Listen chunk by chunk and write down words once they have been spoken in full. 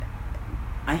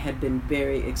I had been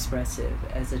very expressive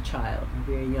as a child, a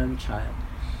very young child.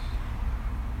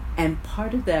 And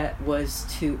part of that was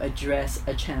to address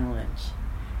a challenge.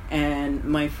 And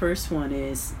my first one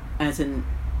is, as an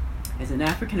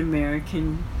African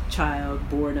American child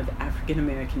born of African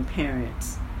American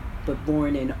parents, but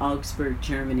born in Augsburg,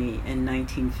 Germany in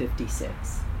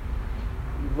 1956.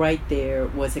 Right there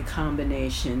was a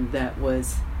combination that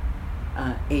was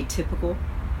atypical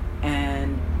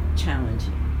and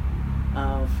challenging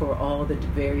for all the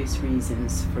various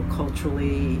reasons, for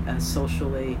culturally,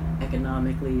 socially,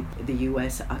 economically. The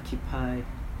U.S. occupied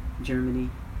Germany.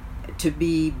 To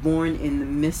be born in the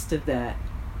midst of that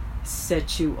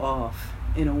sets you off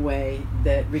in a way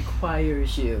that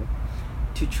requires you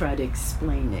to try to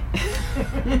explain it.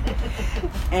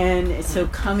 And so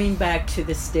coming back to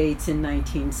the States in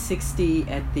 1960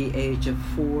 at the age of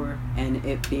 4, and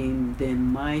it being then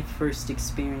my first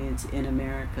experience in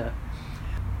America,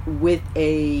 with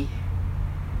a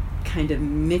kind of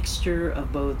mixture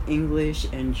of both English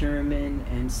and German,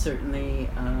 and certainly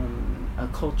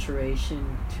acculturation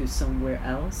to somewhere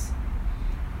else,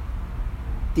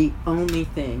 the only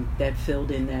thing that filled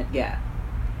in that gap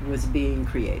was being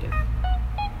creative.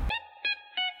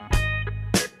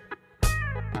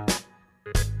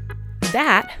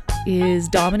 That is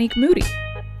Dominique Moody,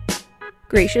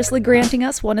 graciously granting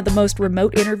us one of the most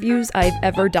remote interviews I've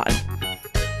ever done.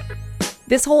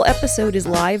 This whole episode is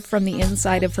live from the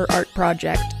inside of her art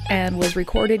project and was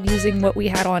recorded using what we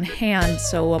had on hand,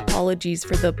 so apologies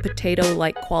for the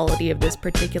potato-like quality of this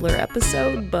particular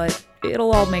episode, but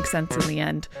it'll all make sense in the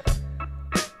end.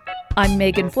 I'm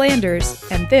Megan Flanders,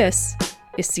 and this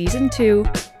is Season 2,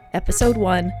 Episode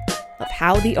 1 of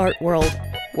How the Art World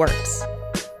Works.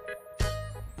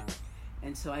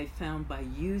 And so I found by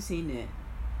using it,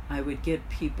 I would get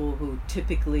people who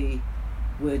typically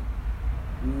would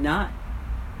not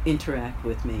interact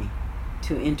with me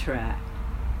to interact.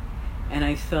 And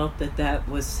I felt that that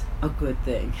was a good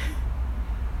thing.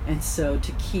 And so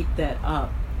to keep that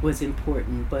up was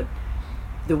important. But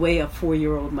the way a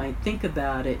 4-year-old might think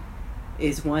about it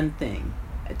is one thing.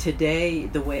 Today,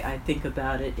 the way I think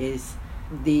about it is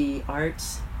the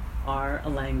arts are a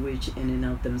language in and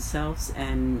of themselves,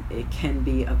 and it can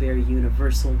be a very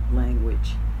universal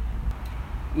language.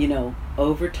 You know,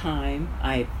 over time,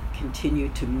 I've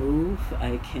continued to move.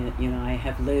 I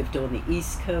have lived on the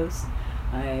East Coast.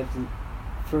 I've,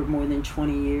 for more than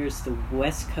 20 years, the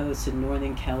West Coast and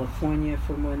Northern California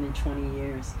for more than 20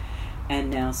 years, and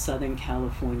now Southern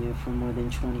California for more than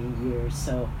 20 years.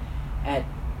 So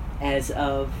as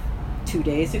of 2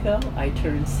 days ago, I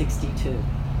turned 62.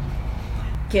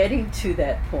 Getting to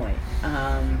that point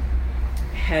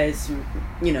has,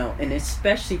 and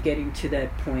especially getting to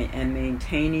that point and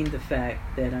maintaining the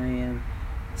fact that I am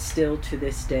still to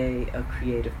this day a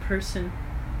creative person,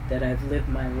 that I've lived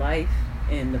my life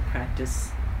in the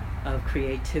practice of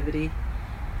creativity.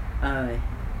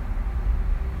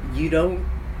 You don't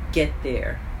get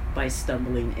there by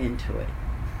stumbling into it.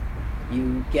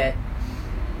 You get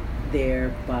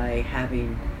there by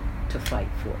having to fight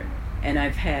for it. And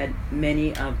I've had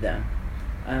many of them.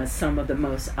 Some of the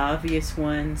most obvious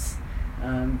ones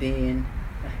being,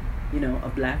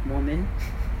 a black woman.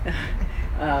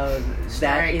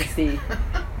 That is the,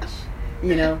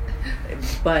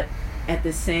 but at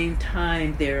the same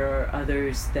time, there are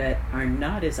others that are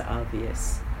not as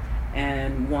obvious,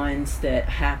 and ones that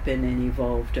happen and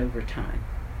evolved over time.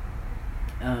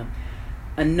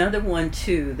 Another one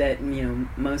too that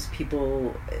most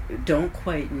people don't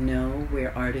quite know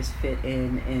where artists fit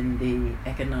in the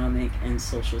economic and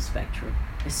social spectrum,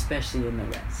 especially in the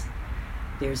West.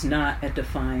 There's not a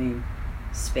defined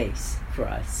space for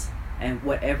us, and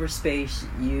whatever space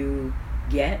you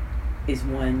get is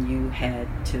one you had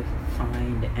to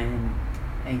find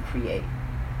and create.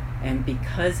 And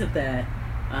because of that,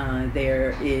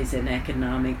 there is an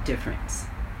economic difference,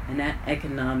 and that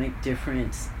economic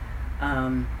difference,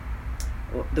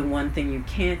 the one thing you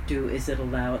can't do is it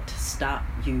allow it to stop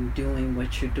you doing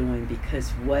what you're doing,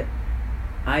 because what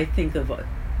I think of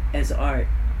as art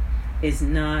is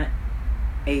not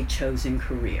a chosen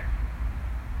career.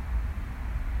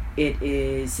 It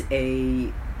is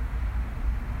a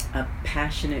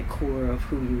passionate core of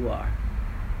who you are.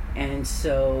 And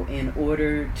so in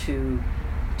order to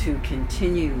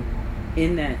continue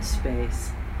in that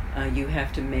space, you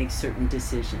have to make certain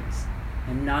decisions.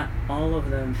 And not all of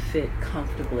them fit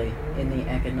comfortably in the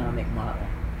economic model.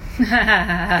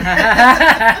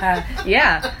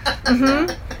 Yeah.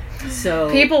 Mm-hmm. So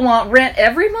people want rent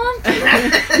every month?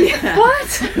 Yeah.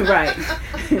 What? Right.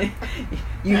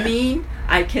 You mean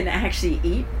I can actually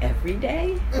eat every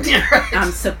day. Right.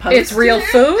 I'm supposed It's real to.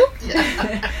 food?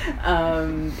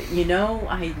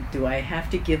 Do I have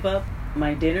to give up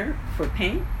my dinner for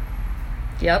paint?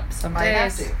 Yep, some I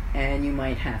have days. to. And you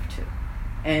might have to.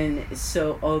 And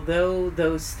so, although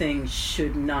those things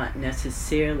should not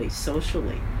necessarily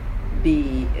socially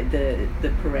be the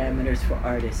parameters for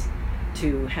artists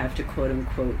to have to quote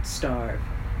unquote starve,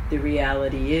 the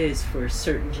reality is for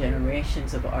certain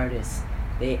generations of artists,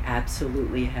 they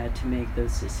absolutely had to make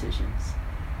those decisions.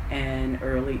 And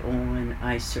early on,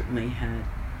 I certainly had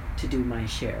to do my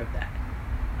share of that.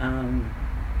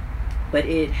 But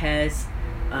it has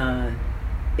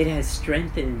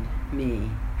strengthened me,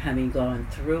 having gone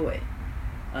through it,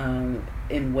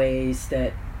 in ways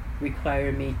that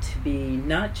require me to be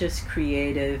not just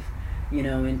creative,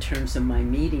 in terms of my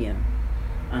medium,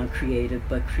 creative,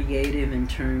 but creative in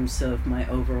terms of my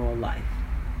overall life.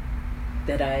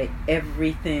 That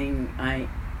everything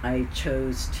I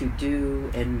chose to do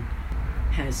and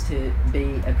has to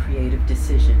be a creative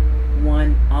decision,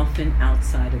 one often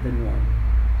outside of the norm.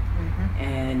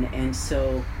 Mm-hmm. And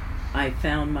so I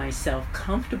found myself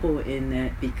comfortable in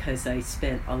that because I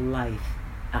spent a life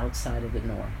outside of the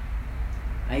norm.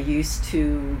 I used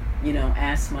to,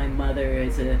 ask my mother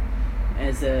as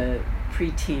a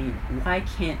preteen, why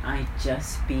can't I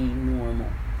just be normal?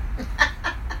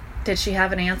 Did she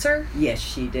have an answer? Yes,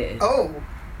 she did. Oh.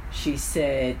 She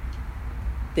said,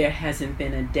 there hasn't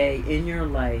been a day in your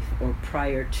life or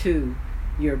prior to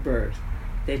your birth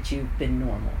that you've been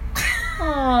normal. Oh,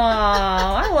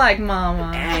 I like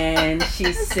Mama. And she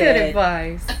That's said, good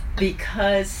advice.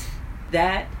 because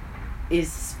that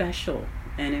is special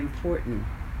and important.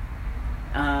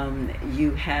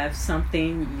 You have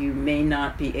something, you may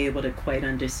not be able to quite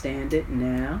understand it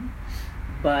now,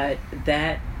 but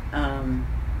that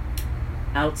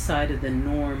outside of the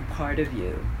norm part of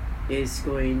you is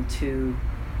going to,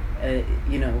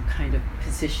 kind of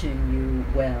position you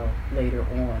well later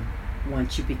on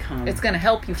once you become... It's going to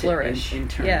help you flourish.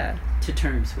 To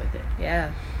terms with it.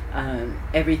 Yeah.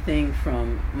 Everything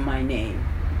from my name,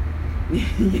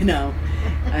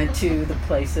 to the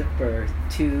place of birth,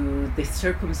 to the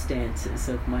circumstances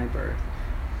of my birth.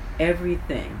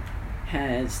 Everything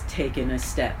has taken a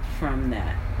step from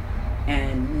that,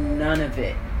 and none of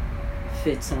it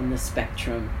fits on the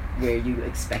spectrum where you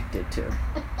expect it to.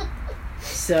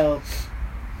 So,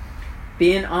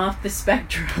 being off the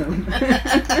spectrum,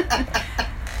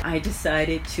 I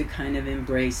decided to kind of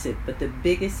embrace it, but the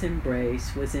biggest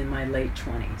embrace was in my late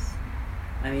 20s.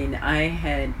 I mean, I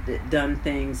had done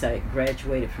things. I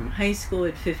graduated from high school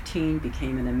at 15,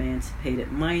 became an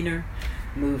emancipated minor,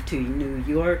 moved to New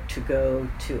York to go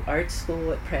to art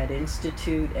school at Pratt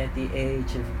Institute at the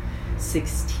age of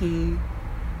 16,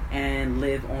 and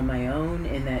live on my own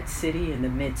in that city in the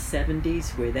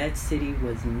mid-70s, where that city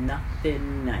was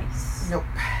nothing nice. Nope.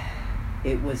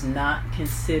 It was not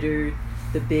considered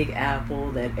the Big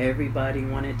Apple that everybody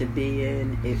wanted to be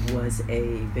in. It was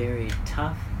a very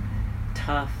tough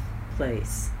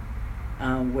place,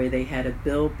 where they had a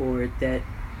billboard that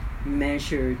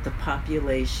measured the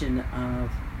population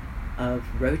of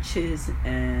roaches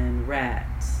and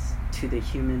rats to the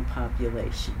human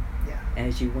population. Yeah.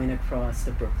 As you went across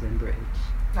the Brooklyn Bridge.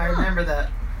 I remember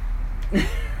that.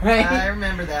 Right? I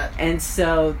remember that. And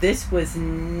so this was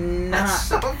not That's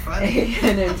so funny.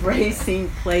 an embracing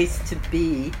place to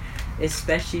be,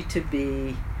 especially to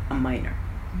be a minor.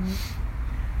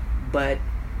 Mm-hmm. But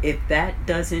if that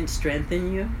doesn't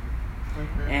strengthen you,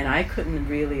 Mm-hmm. and I couldn't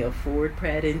really afford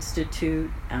Pratt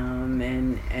Institute,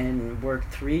 and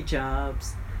worked 3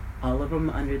 jobs, all of them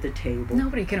under the table.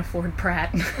 Nobody can afford Pratt.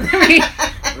 I mean,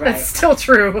 Right. that's still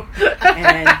true.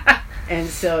 And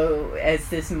so, as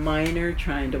this minor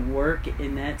trying to work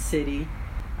in that city,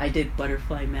 I did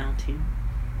butterfly mounting.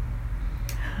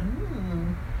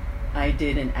 Mm. I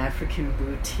did an African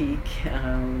boutique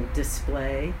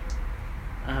display,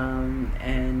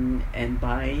 and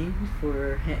buying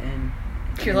for and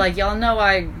You're like, y'all know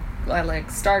I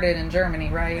like started in Germany,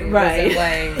 right? It Right.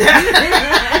 wasn't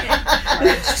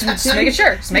like, just make it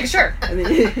sure. Just make it sure.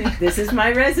 This is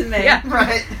my resume. Yeah.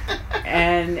 Right.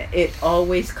 And it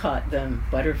always caught them,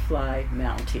 butterfly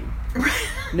mounting.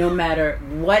 No matter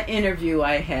what interview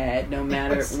I had, no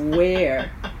matter Yes.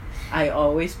 where, I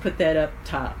always put that up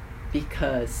top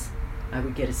because I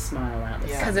would get a smile out of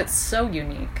Yeah. Because it's so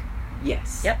unique.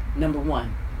 Yes. Yep. Number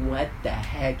one, what the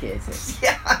heck is it?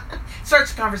 Yeah.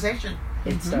 Starts a conversation.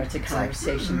 It starts a It's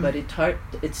conversation, like,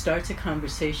 but it starts a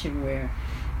conversation where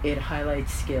it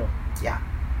highlights skill. Yeah.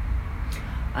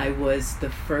 I was the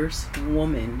first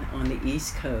woman on the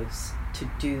East Coast to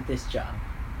do this job.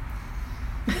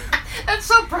 That's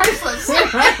so priceless.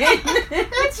 Right?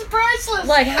 That's priceless.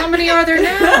 Like, how many are there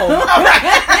now?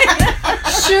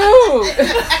 Shoot!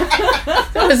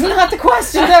 That was not the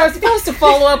question that I was supposed to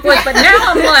follow up with, but now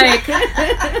I'm like...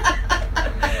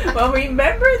 Well,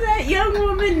 remember that young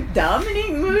woman,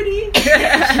 Dominique Moody? She's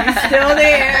still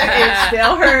there. It's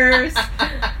still hers.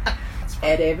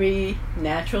 At every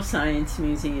natural science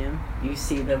museum, you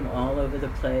see them all over the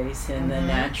place. And the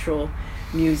natural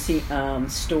museum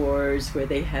stores where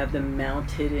they have them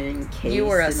mounted in case. You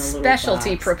were a in little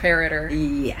specialty box. preparator.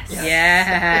 Yes.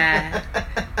 Yeah.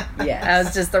 Yes. That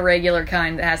was just the regular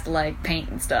kind that has to, like, paint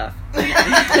and stuff. And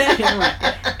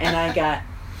I got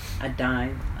a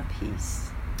dime a piece.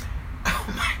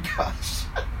 Oh my gosh.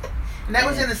 And that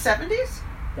was in the 70s?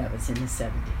 That was in the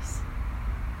 70s.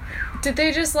 Did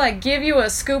they just, like, give you a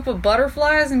scoop of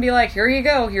butterflies and be like, here you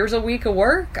go, here's a week of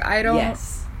work? I don't...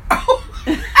 Yes. Oh.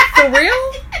 For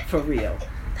real? For real.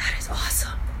 That is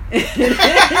awesome.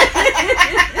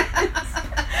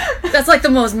 That's like the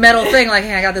most metal thing. Like,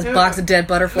 hey, I got this box of dead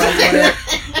butterflies. Whatever.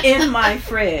 In my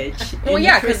fridge. Well, in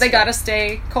yeah, the because they crystal. gotta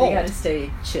stay cold. They gotta stay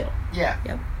chill. Yeah.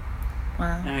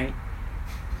 Wow. All right.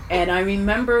 And I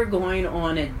remember going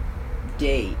on a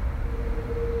date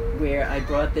where I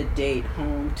brought the date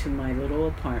home to my little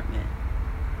apartment.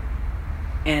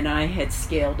 And I had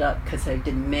scaled up because I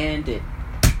demanded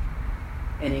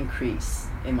an increase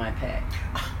in my pay.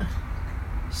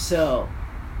 So,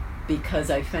 because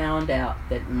I found out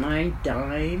that my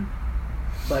dime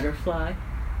butterfly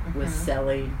was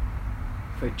selling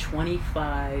for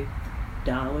 $25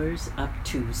 up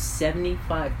to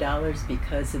 $75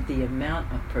 because of the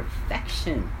amount of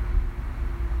perfection.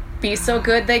 Be so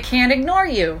good they can't ignore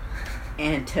you.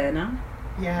 Antenna,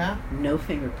 Yeah. no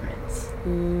fingerprints,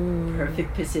 Ooh.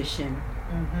 perfect position,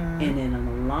 Mm-hmm. and in an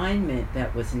alignment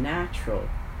that was natural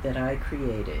that I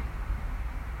created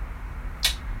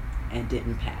and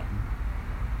didn't patent.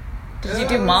 Did you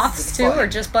do moths too, or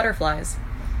just butterflies?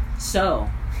 So,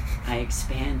 I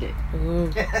expanded.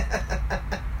 Ooh.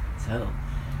 So,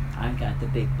 I got the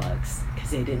big bucks because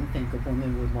they didn't think a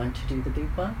woman would want to do the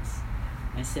big bucks.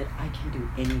 I said, I can do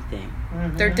anything.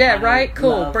 They're dead, I right? Cool.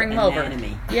 love Bring them over.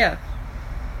 anatomy. Yeah.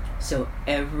 So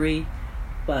every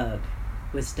bug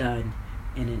was done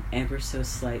in an ever so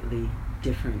slightly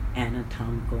different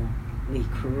anatomically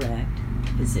correct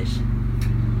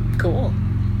position. Cool.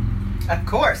 Of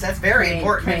course, that's very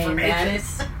important Praying information.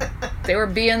 mantis, They were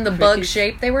being the bug Crickets.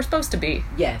 shape they were supposed to be.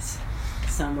 yes.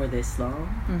 Some were this long.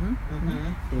 Mm-hmm.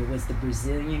 Mm-hmm. There was the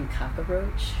Brazilian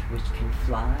cockroach, which can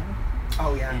fly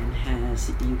Oh yeah. and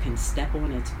you can step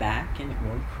on its back and it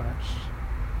won't crush.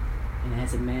 And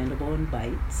has a mandible and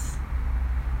bites.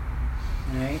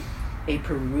 Alright? A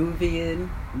Peruvian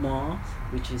moth,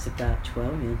 which is about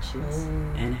 12 inches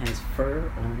Ooh. and has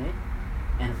fur on it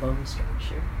and a bone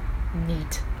structure.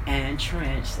 Neat. And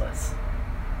tarantulas.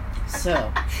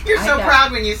 So, You're I so got-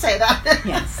 proud when you say that.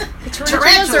 yes.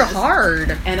 Tarantulas are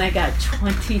hard. And I got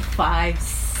 25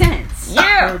 cents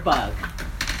Yeah. per bug.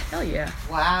 Hell yeah.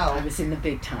 I Wow. was in the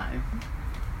big time.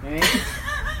 Right?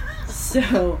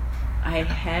 So, I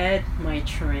had my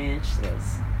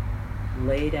tarantulas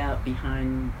laid out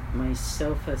behind my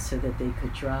sofa so that they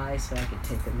could dry so I could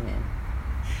take them in.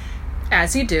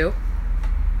 As you do.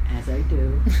 As I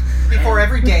do. Before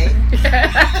every day.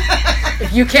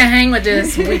 If you can't hang with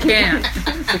this, we can't.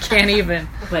 We can't even.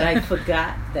 But I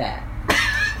forgot that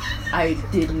I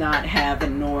did not have a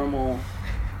normal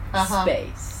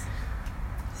space.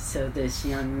 So this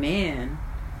young man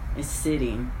is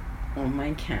sitting on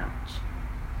my couch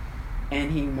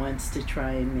and he wants to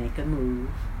try and make a move.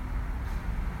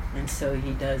 And so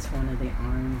he does one of the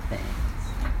arm things.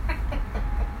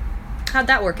 How'd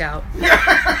that work out?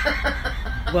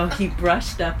 Well, he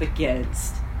brushed up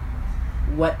against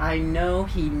what I know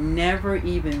he never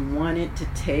even wanted to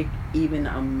take even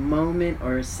a moment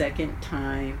or a second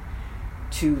time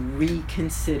to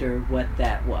reconsider what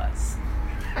that was.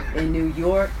 In New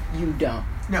York, you don't.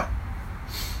 No.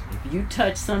 If you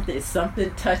touch something, if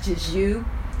something touches you,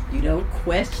 you don't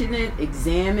question it,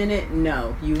 examine it.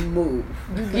 No, you move.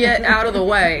 Get out of the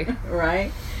way.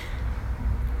 Right?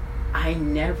 I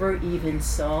never even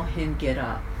saw him get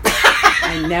up.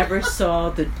 I never saw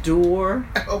the door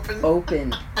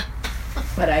open.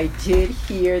 But I did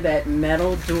hear that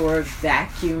metal door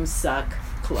vacuum suck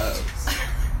close.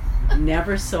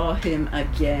 Never saw him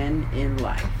again in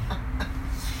life.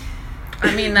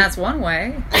 I mean, that's one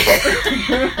way.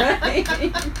 Right?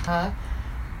 Huh?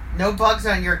 No bugs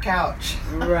on your couch.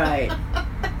 Right.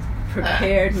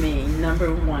 Prepared me.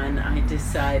 Number one, I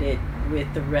decided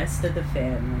with the rest of the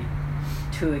family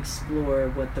to explore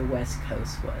what the West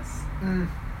Coast was. Mm.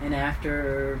 And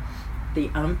after the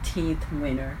umpteenth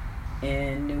winter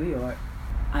in New York.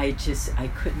 I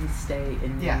couldn't stay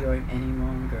in New York any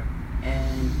longer,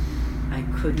 and I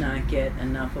could not get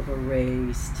enough of a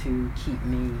raise to keep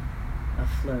me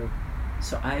afloat.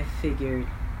 So I figured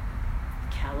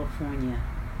California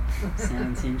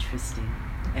sounds interesting.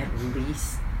 At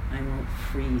least I won't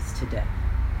freeze to death.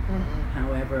 Mm-mm.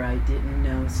 However, I didn't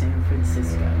know San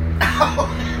Francisco.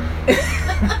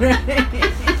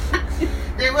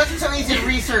 It wasn't so easy to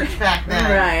research back then.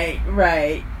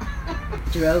 Right.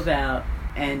 Drove out,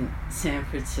 and San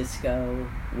Francisco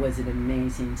was an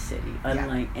amazing city.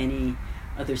 Unlike any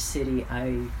other city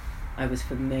I was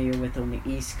familiar with on the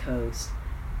East Coast.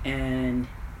 And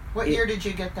what year did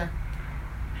you get there?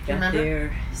 I got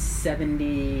there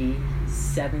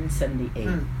 77, 78.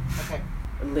 Okay.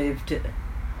 Lived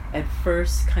at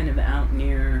first kind of out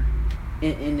near,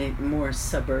 in a more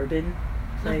suburban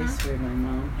place where my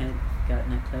mom had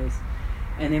gotten a place.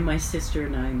 And then my sister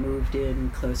and I moved in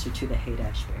closer to the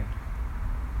Haight-Ashbury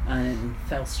on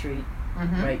Fell Street,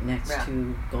 right next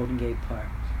to Golden Gate Park.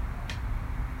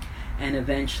 And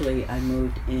eventually I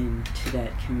moved into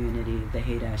that community, the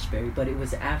Haight-Ashbury, but it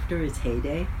was after its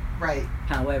heyday. Right.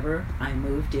 However, I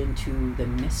moved into the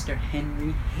Mr.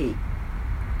 Henry Haight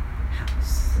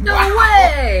house. No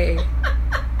way!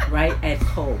 Right at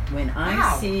Colt. When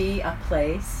I see a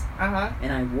place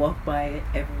and I walk by it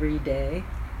every day,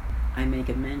 I make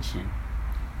a mention.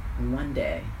 One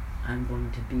day, I'm going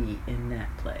to be in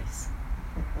that place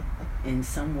in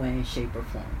some way, shape, or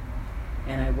form.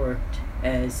 And I worked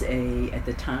at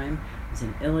the time, as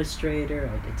an illustrator.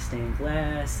 I did stained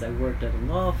glass. I worked at a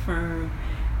law firm,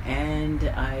 and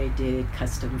I did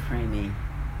custom framing.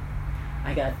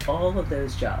 I got all of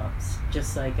those jobs,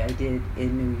 just like I did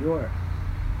in New York,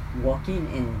 walking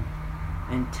in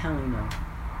and telling them,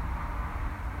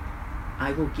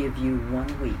 I will give you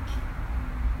 1 week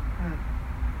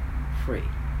free.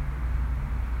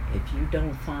 If you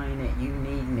don't find that you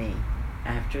need me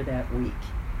after that week,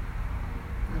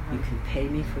 you can pay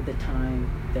me for the time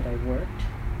that I worked,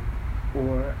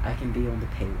 or I can be on the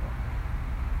payroll.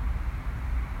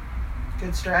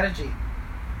 Good strategy.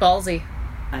 Ballsy.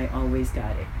 I always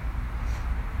got it.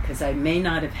 Because I may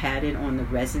not have had it on the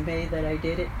resume that I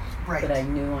did it, but I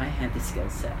knew I had the skill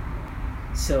set.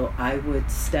 So I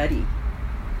would study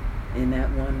in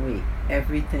that 1 week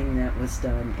everything that was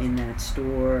done in that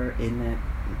store, in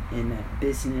that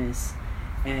business,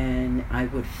 and I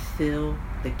would fill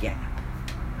the gap.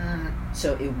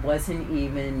 So it wasn't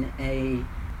even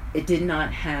it did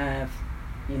not have,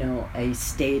 a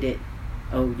stated,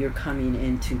 oh, you're coming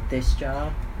into this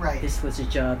job. Right. This was a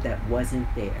job that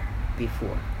wasn't there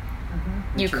before.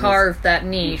 You carved that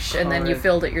niche and then you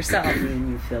filled it yourself.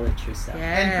 And you fill it yourself.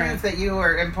 Yeah. And prove that you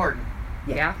were important.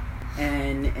 Yeah.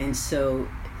 And so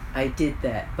I did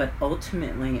that. But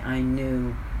ultimately I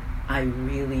knew I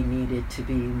really needed to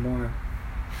be more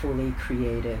fully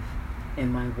creative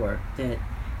in my work. That,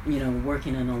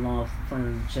 working in a law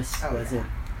firm just wasn't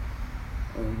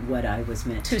what I was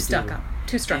meant to do. Too stuck up.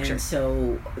 Too structured. And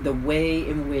so the way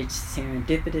in which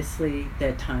serendipitously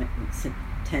that time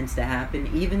tends to happen,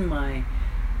 even my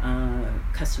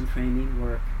custom framing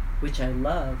work, which I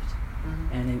loved,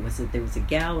 and there was a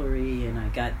gallery, and I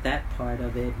got that part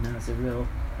of it, and I was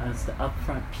the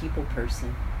upfront people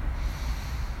person.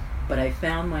 But I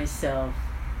found myself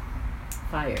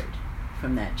fired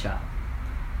from that job.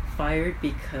 Fired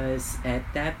because at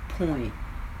that point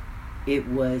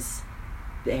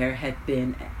there had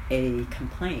been a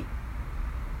complaint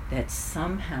that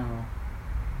somehow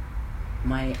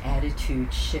my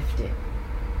attitude shifted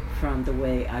from the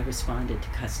way I responded to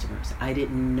customers. I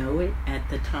didn't know it at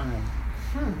the time,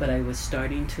 but I was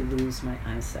starting to lose my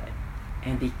eyesight.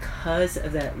 And because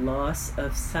of that loss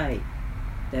of sight,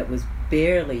 that was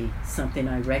barely something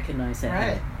I recognized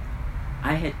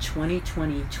I had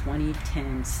 20/20,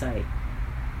 20/10 sight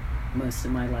most of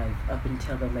my life, up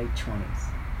until the late 20s.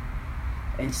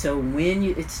 And so when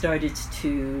it started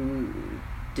to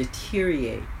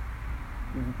deteriorate,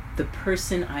 the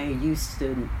person I used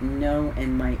to know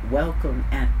and might welcome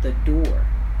at the door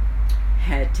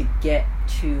had to get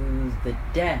to the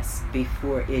desk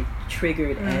before it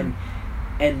triggered and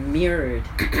mirrored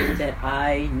that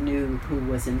I knew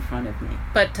who was in front of me.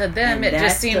 But to them, it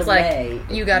just seems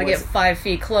like you got to get 5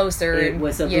 feet closer. It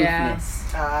was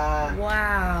aloofness.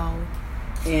 Wow.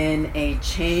 In a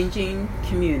changing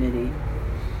community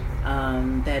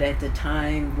that at the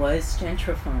time was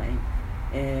gentrifying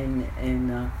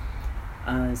in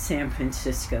San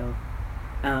Francisco,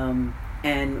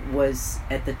 and was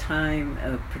at the time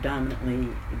a predominantly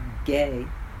gay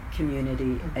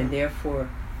community, and therefore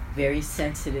very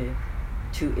sensitive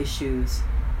to issues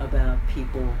about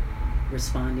people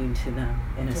responding to them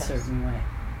in a Yes. certain way.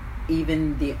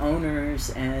 Even the owners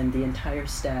and the entire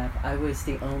staff, I was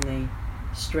the only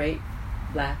straight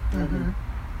black woman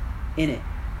in it.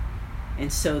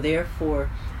 And so therefore,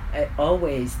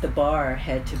 always the bar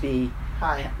had to be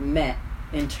Hi. met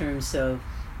in terms of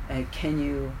can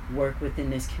you work within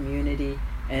this community,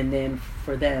 and then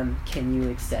for them, can you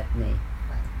accept me?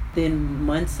 Within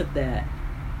months of that,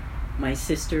 my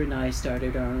sister and I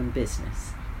started our own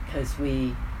business because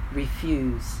we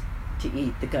refused to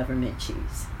eat the government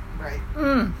cheese. Right.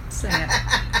 Sad.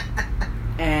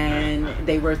 And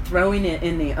they were throwing it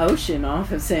in the ocean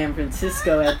off of San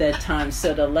Francisco at that time.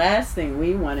 So the last thing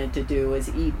we wanted to do was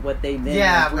eat what they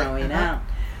then were throwing out.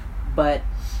 But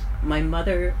my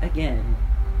mother, again,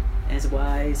 as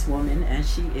wise woman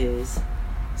as she is,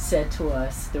 said to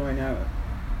us during our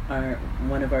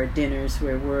one of our dinners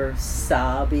where we're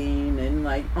sobbing and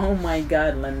like, oh my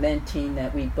God, lamenting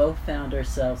that we both found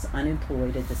ourselves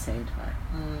unemployed at the same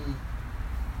time.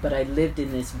 But I lived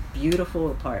in this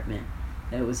beautiful apartment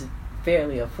that was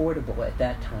fairly affordable at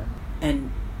that time.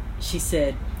 And she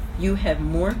said, you have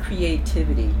more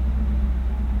creativity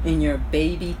in your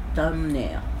baby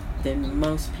thumbnail than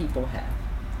most people have.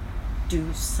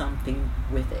 Do something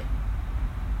with it.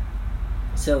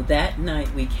 So that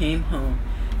night we came home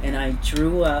and I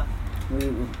drew up, we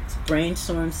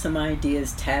brainstormed some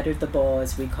ideas, tattered the ball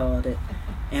as we called it,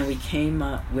 and we came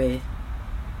up with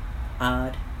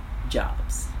Odd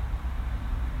Jobs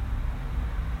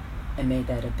and made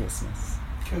that a business.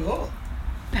 Cool.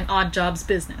 An Odd Jobs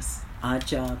business. Odd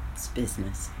Jobs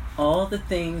business. All the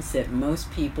things that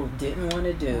most people didn't want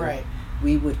to do, Right.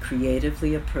 we would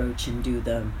creatively approach and do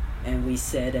them. And we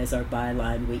said as our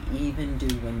byline, we even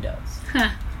do windows.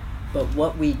 But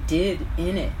what we did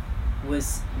in it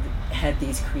was had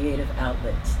these creative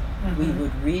outlets. We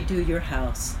would redo your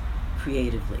house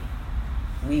creatively.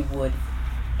 We would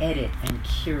edit and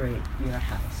curate your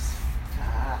house.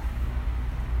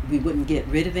 We wouldn't get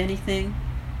rid of anything,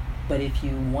 but if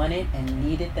you wanted and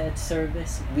needed that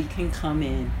service, we can come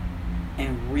in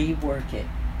and rework it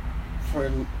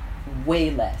for way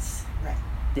less Right.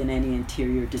 than any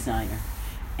interior designer.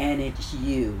 And it's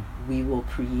you. We will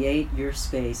create your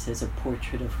space as a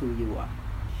portrait of who you are.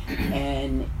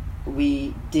 And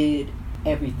we did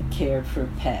everything. Cared for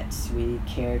pets, we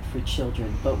cared for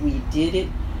children, but we did it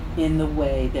in the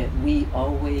way that we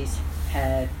always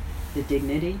had the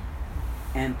dignity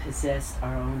and possessed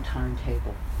our own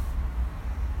timetable.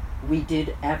 We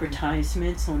did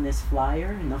advertisements on this flyer,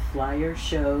 and the flyer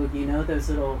showed, you know, those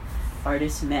little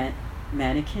artist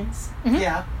mannequins,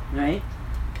 Yeah. right?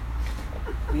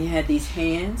 We had these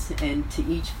hands, and to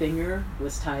each finger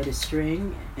was tied a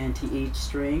string, and to each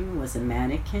string was a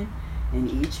mannequin, and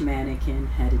each mannequin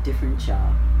had a different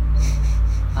job.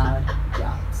 Odd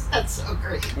jobs. That's so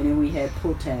great. And then we had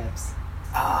pull tabs,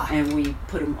 and we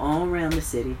put them all around the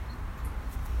city.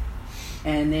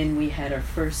 And then we had our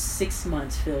first 6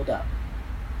 months filled up.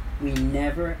 We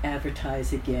never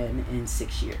advertised again in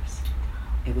 6 years.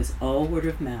 It was all word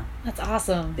of mouth. That's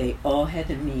awesome. They all had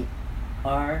to meet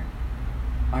our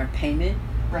payment.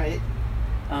 Right.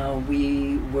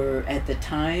 We were, at the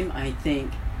time, I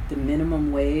think the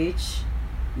minimum wage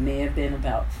may have been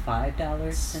about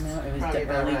 $5 an hour. It was Probably the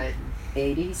about early right.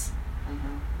 80s.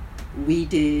 We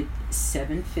did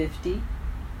 $7.50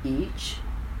 each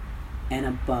and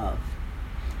above.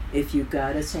 If you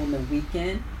got us on the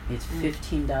weekend, it's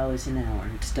 $15 an hour.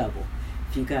 It's double.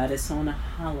 If you got us on a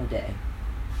holiday,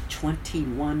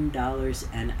 $21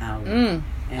 an hour.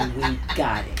 And we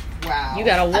got it. Wow. You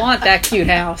gotta want that cute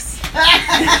house.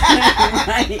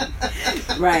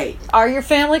 Right. Are your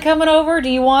family coming over? Do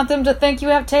you want them to think you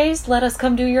have taste? Let us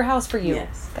come do your house for you.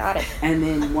 Yes. Got it. And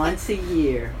then once a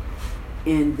year,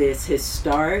 in this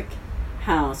historic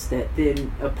house, that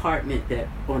then apartment that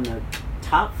on the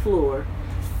top floor,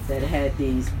 that had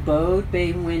these bowed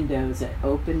bay windows that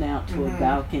opened out to a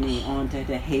balcony onto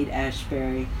the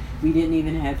Haight-Ashbury. We didn't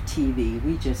even have TV.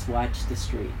 We just watched the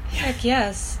street. Heck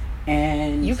yes.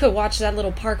 And You could watch that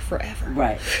little park forever.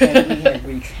 right. And we had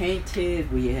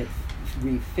repainted, we had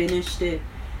refinished it,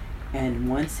 and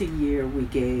once a year we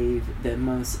gave the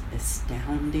most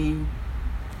astounding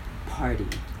party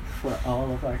for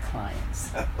all of our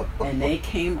clients. And they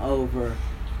came over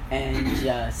and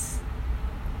just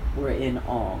were in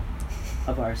awe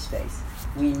of our space.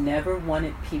 We never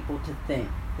wanted people to think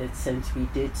that since we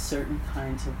did certain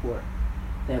kinds of work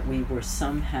that we were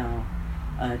somehow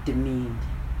demeaned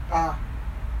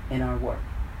in our work.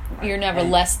 You're never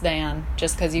And less than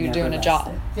just because you're never doing a less job.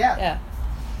 than. Yeah. Yeah.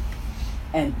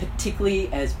 And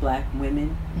particularly as black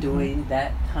women doing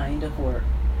that kind of work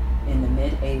in the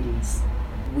mid-'80s,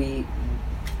 we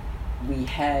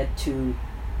had to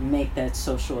make that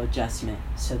social adjustment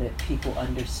so that people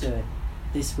understood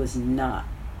this was not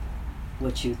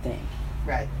what you think,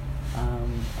 Right.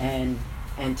 and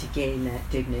to gain that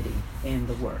dignity in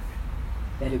the work,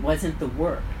 that it wasn't the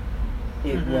work,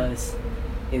 it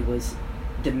was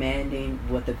demanding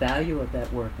what the value of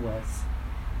that work was,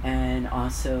 and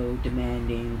also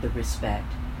demanding the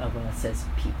respect of us as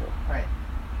people. Right.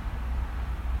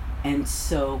 And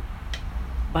so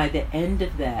by the end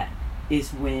of that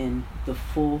is when the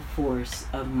full force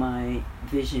of my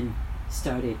vision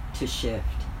started to shift.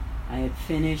 I had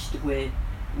finished with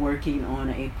working on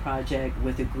a project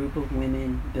with a group of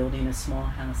women building a small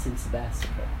house in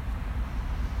Sebastopol.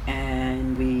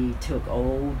 And we took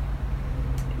old,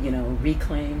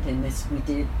 reclaimed, and this we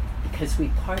did because we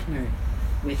partnered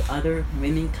with other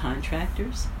women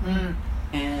contractors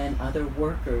and other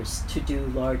workers to do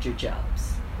larger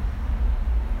jobs.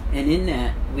 And in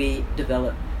that, we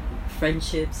developed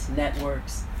friendships,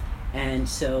 networks, and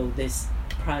so this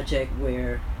project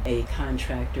where a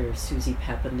contractor, Susie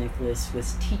Papa-Nicholas,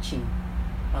 was teaching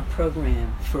a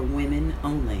program for women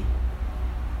only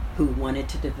who wanted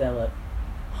to develop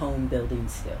home building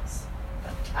skills.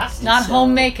 Fantastic. Not So-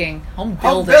 homemaking, home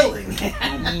Home building. building.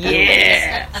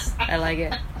 Yes, I like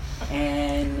it.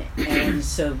 And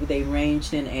so they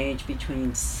ranged in age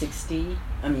between 16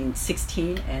 and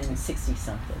 60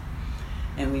 something.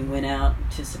 And we went out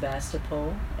to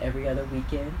Sebastopol every other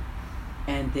weekend,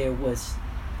 and there was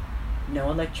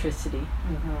no electricity,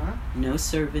 no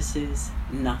services,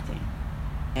 nothing.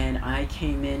 And I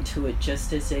came into it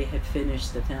just as they had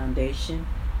finished the foundation,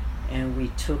 and we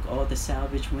took all the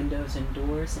salvage windows and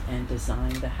doors and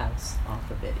designed the house off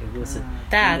of it. It was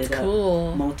That's ended up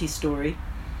cool. multi-story,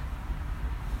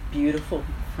 beautiful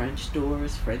French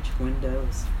doors, French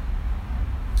windows,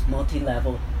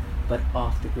 multi-level, but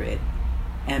off the grid.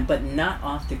 But not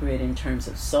off the grid in terms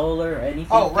of solar or anything.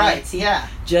 Oh, right. fancy. Yeah.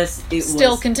 Just it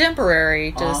Still was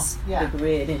contemporary. off Just Yeah. the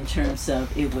grid in terms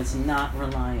of it was not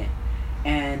reliant,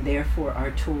 and therefore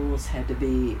our tools had to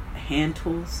be hand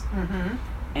tools.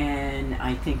 And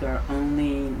I think our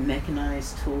only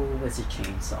mechanized tool was a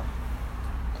chainsaw.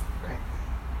 Right.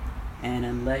 And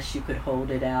unless you could hold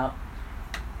it out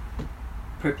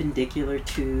perpendicular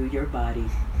to your body,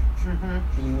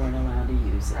 you weren't allowed to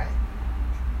use it. Right.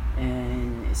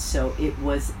 And so it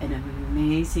was an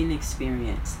amazing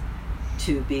experience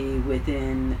to be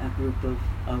within a group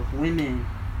of women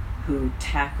who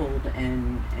tackled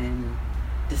and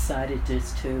decided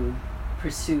just to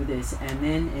pursue this. And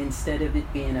then instead of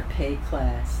it being a paid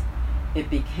class, it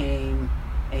became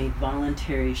a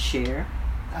voluntary share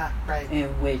Right. in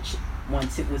which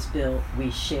once it was built, we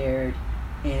shared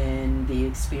in the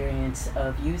experience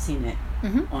of using it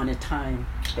on a time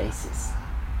basis.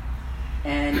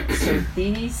 And so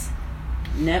these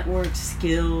network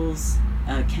skills,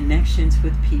 connections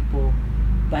with people,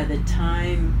 by the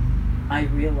time I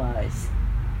realized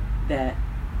that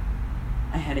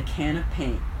I had a can of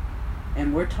paint,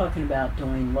 and we're talking about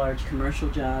doing large commercial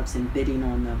jobs and bidding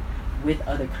on them with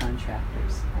other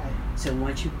contractors. Right. So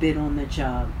once you bid on the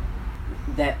job,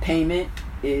 that payment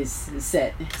is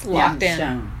set. It's locked in.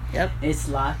 Stone. Yep. It's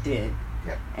locked in.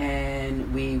 Yep.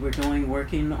 And we were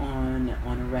working on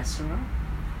a restaurant,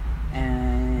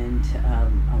 and a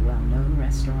well-known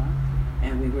restaurant,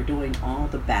 and we were doing all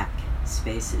the back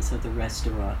spaces of the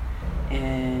restaurant.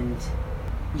 And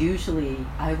usually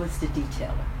I was the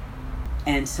detailer.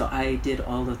 And so I did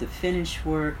all of the finish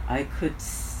work. I could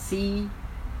see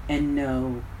and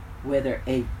know whether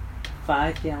a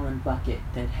 5-gallon bucket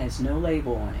that has no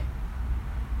label on it,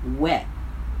 wet,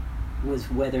 was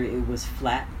whether it was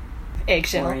flat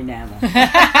eggshell. or enamel.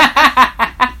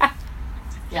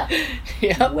 Yeah.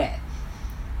 Yep. Wet.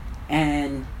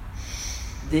 And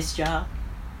this job,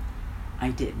 I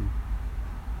didn't.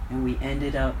 And we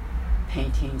ended up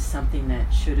painting something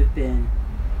that should have been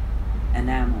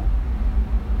enamel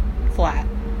Flat.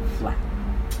 flat.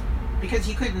 Because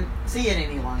you couldn't see it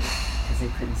any longer. Because they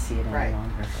couldn't see it any Right.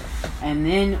 longer. And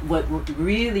then what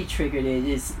really triggered it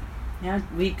is,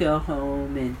 we'd go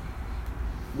home and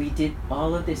we did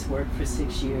all of this work for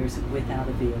 6 years without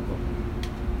a vehicle.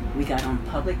 We got on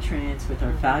public trans with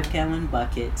our 5-gallon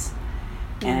buckets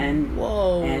and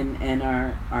Whoa. and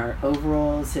our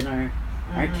overalls and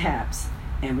our caps,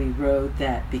 and we rode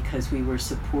that because we were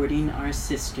supporting our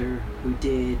sister who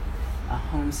did a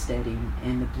homesteading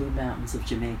in the Blue Mountains of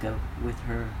Jamaica with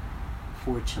her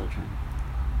 4 children.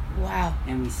 Wow.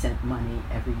 And we sent money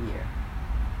every year,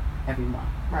 every month.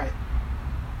 Right.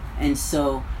 And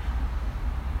so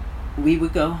we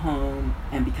would go home,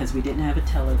 and because we didn't have a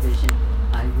television,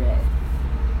 I read.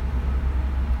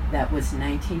 That was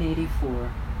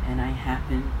 1984, and I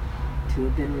happened to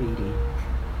have been reading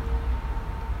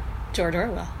George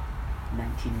Orwell.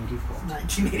 1984.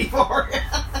 1984.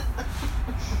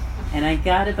 And I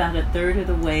got about a third of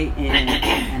the way in,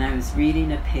 and I was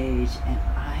reading a page, and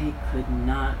I could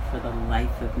not, for the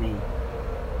life of me,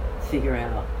 figure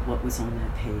out what was on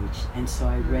that page. And so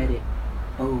I read it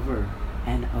over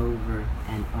and over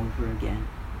and over again.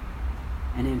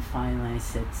 And then finally I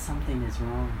said, something is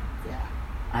wrong. Yeah.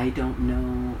 I don't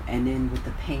know. And then with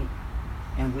the paint,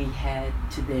 and we had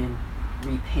to then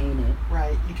repaint it.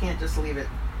 Right. You can't just leave it.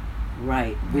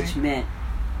 Right. Which meant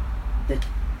the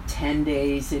 10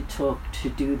 days it took to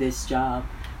do this job,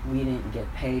 we didn't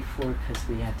get paid for because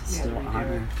we had to still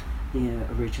honor the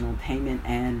original payment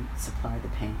and supply the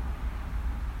paint.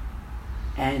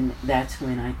 And that's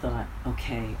when I thought,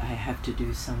 okay, I have to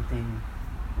do something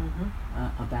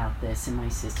about this. And my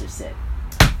sister said,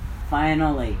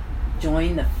 finally,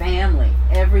 join the family.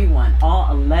 Everyone,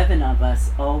 all 11 of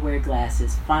us, all wear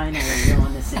glasses. Finally, we're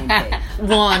on the same page.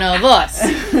 One of us.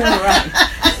 Right.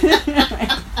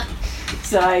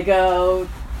 So I go...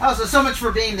 Oh, so much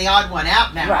for being the odd one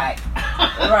out now. Right.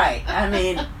 Right. I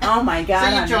mean, oh my God, So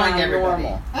you I'm joined not everybody.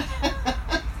 normal.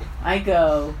 I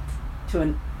go to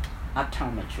an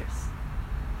optometrist,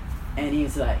 and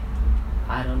he's like,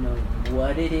 I don't know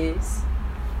what it is,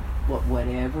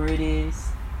 whatever it is,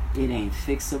 it ain't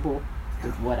fixable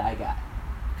with what I got.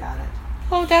 Got it.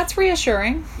 Oh, that's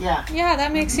reassuring. Yeah. Yeah,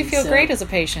 that makes you feel So- great as a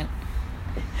patient.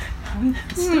 I'm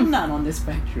still not on the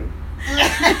spectrum.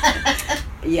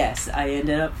 Yes, I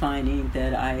ended up finding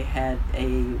that I had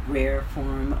a rare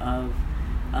form of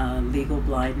legal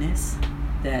blindness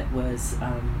that was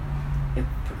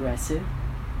progressive,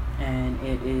 and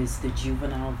it is the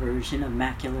juvenile version of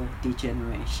macular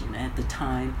degeneration. At the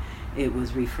time, it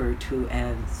was referred to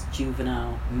as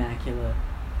juvenile macular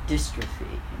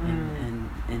dystrophy and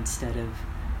instead of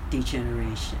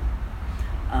degeneration.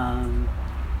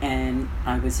 And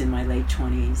I was in my late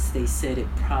 20s. They said it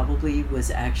probably was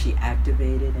actually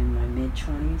activated in my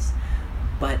mid-20s,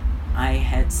 but I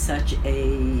had such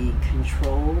a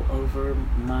control over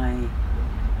my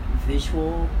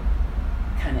visual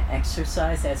kind of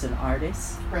exercise as an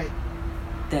artist Right.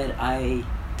 that I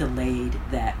delayed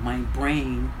that. My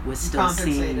brain was still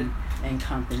Compensated. seeing and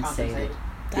compensated.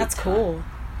 That's Big time. cool.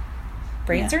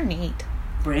 Brains Yeah. are neat.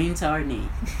 Brains are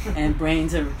neat. And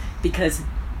brains are, because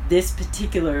this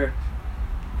particular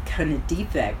kind of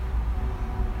defect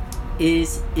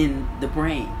is in the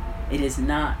brain. It is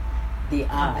not the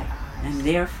eye. eyes. And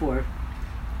therefore,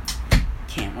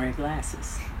 can't wear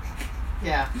glasses.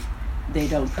 Yeah. They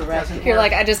don't correct Doesn't it. You're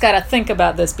like, I just got to think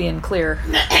about this being clear.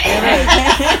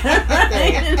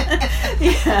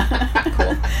 Yeah.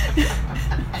 Cool.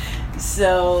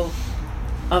 So,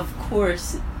 of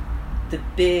course, the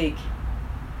big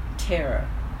terror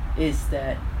is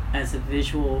that as a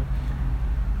visually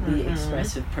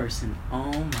expressive person,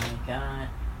 oh my God,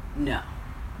 no.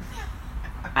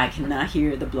 I cannot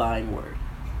hear the blind word.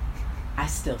 I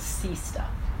still see stuff.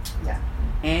 Yeah.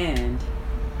 And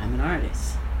I'm an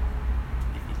artist.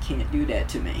 You can't do that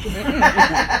to me.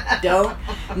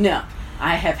 No.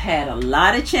 I have had a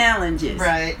lot of challenges.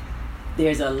 Right.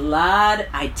 There's a lot,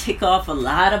 I tick off a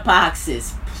lot of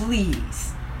boxes.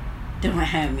 Please don't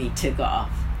have me tick off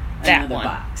That another one.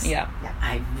 box. Yeah.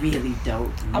 I really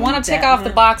don't. I want to tick off the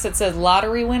box that says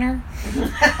lottery winner.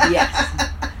 Yes.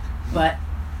 But,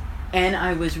 and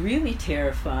I was really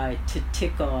terrified to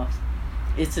tick off,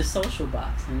 it's a social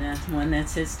box, and that's one that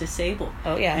says disabled.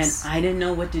 Oh, yes. And I didn't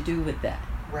know what to do with that.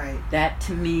 Right. That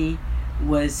to me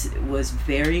was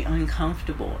very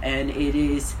uncomfortable, and it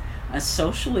is a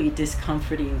socially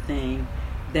discomforting thing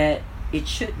that it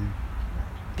shouldn't,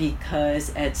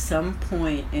 because at some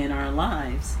point in our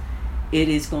lives it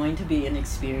is going to be an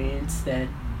experience that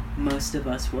most of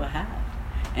us will have,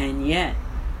 and yet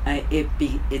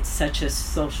it's such a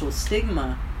social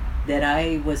stigma that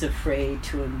I was afraid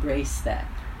to embrace that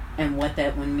and what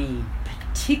that would mean,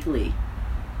 particularly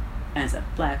as a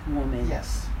black woman.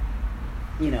 Yes.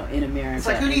 In America. It's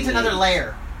like, who in needs the another 80s.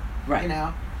 layer? Right. You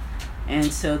know?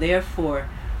 And so therefore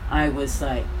I was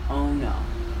like, oh no,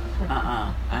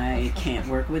 I can't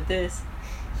work with this.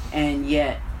 And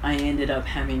yet I ended up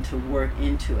having to work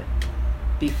into it.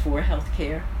 Before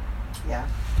healthcare, Yeah.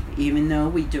 even though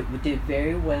we did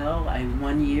very well,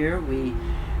 1 year we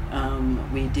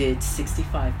did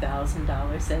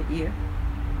 $65,000 that year.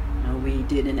 We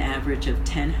did an average of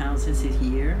 10 houses a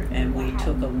year, and we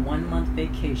took a 1 month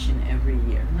vacation every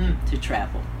year to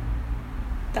travel.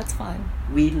 That's fine.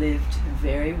 We lived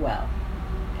very well,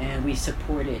 and we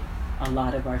supported a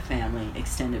lot of our family,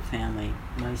 extended family.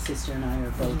 My sister and I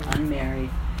are both unmarried,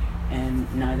 and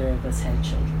neither of us had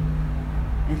children.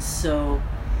 And so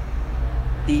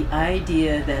the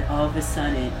idea that all of a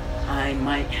sudden I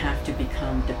might have to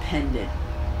become dependent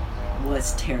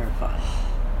was terrifying.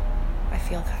 I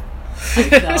feel that.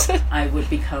 I felt I would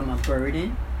become a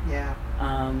burden. Yeah.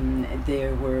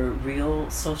 There were real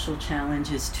social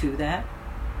challenges to that,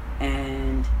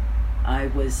 and I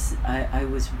was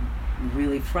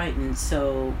really frightened.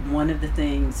 So one of the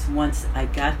things, once I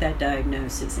got that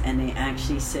diagnosis and they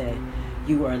actually said,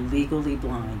 you are legally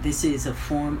blind. This is a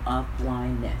form of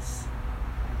blindness.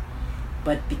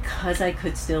 But because I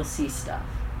could still see stuff,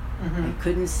 I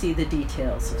couldn't see the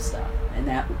details of stuff, and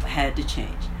that had to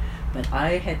change. But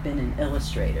I had been an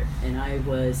illustrator, and I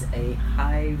was a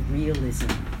high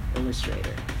realism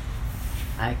illustrator.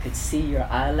 I could see your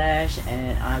eyelash,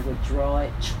 and I would draw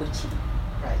it twitchy.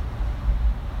 Right.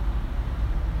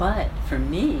 But for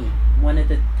me, one of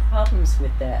the problems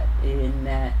with that, in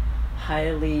that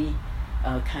highly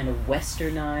kind of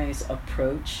westernized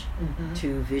approach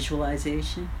to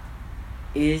visualization,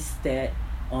 is that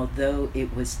although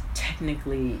it was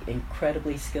technically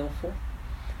incredibly skillful,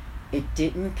 it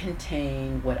didn't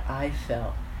contain what I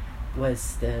felt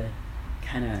was the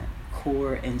kind of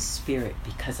core and spirit,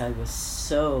 because I was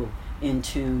so in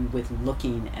tune with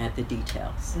looking at the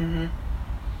details.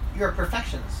 You're a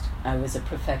perfectionist. I was a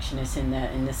perfectionist in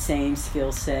that, in the same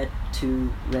skill set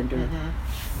to render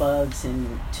bugs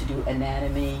and to do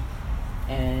anatomy.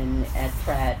 And at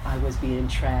Pratt, I was being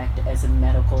tracked as a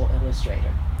medical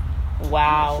illustrator.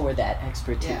 Wow. For that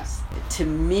expertise. Yeah. To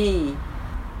me,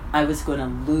 I was going to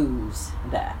lose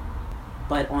that.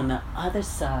 But on the other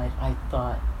side, I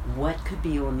thought, what could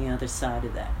be on the other side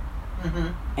of that?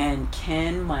 And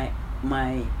can my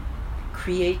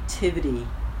creativity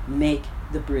make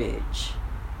the bridge?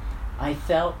 I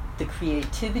felt the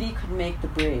creativity could make the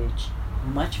bridge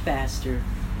much faster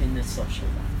than the social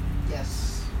one.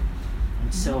 Yes.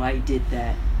 And so I did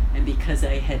that. And because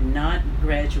I had not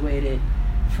graduated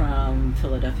from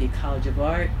Philadelphia College of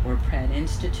Art or Pratt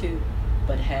Institute,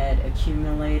 but had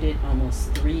accumulated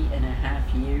almost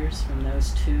 3.5 years from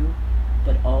those two,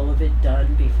 but all of it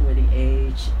done before the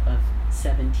age of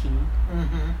 17,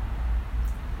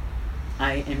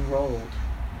 I enrolled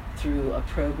through a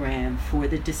program for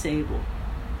the disabled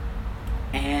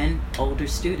and older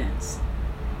students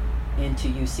into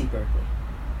UC Berkeley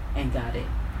and got it.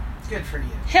 Good for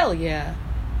you. Hell yeah.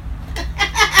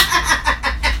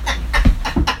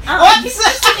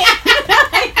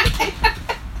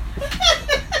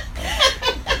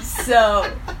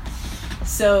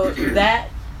 So that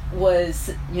was,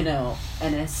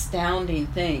 an astounding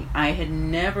thing. I had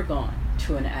never gone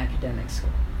to an academic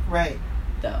school. Right.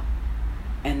 Though.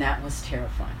 And that was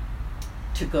terrifying.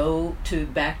 To go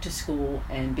back to school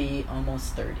and be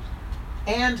almost 30.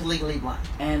 And legally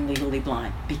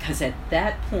blind. Because at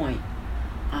that point,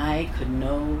 I could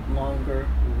no longer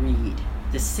read.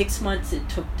 The 6 months it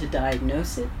took to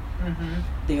diagnose it,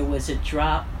 there was a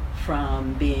drop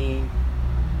from being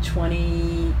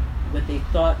 20, what they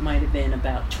thought might have been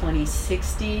about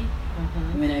 20/60,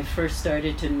 when I first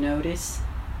started to notice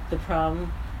the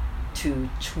problem, to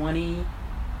 20/250.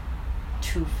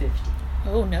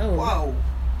 Oh no. Whoa.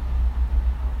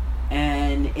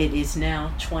 And it is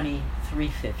now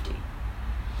 20/350.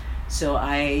 So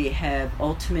I have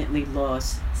ultimately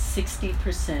lost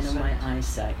 60% of my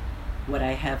eyesight. What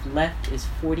I have left is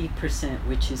 40%,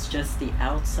 which is just the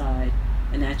outside,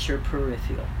 and that's your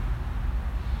peripheral.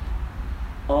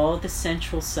 All the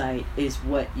central sight is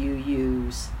what you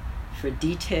use for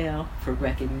detail, for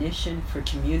recognition, for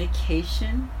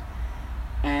communication,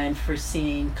 and for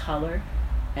seeing color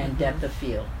and depth of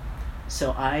field.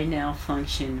 So I now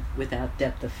function without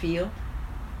depth of field,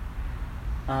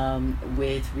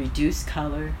 with reduced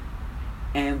color,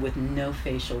 and with no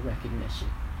facial recognition.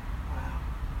 Wow.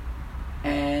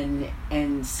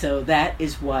 And so that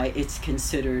is why it's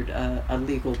considered a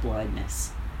legal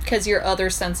blindness. Because your other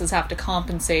senses have to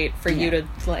compensate for you to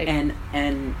like.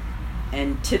 And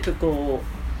typical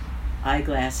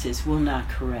eyeglasses will not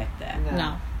correct that.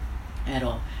 No. At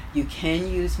all. You can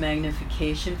use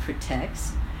magnification for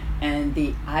text, and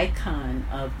the icon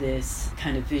of this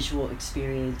kind of visual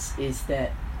experience is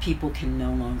that people can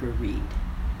no longer read.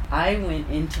 I went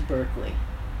into Berkeley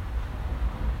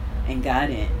and got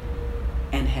in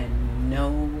and had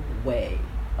no way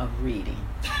of reading.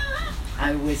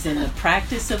 I was in the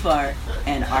practice of art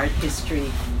and art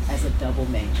history as a double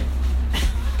major.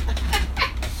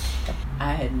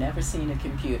 I had never seen a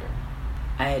computer.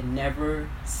 I had never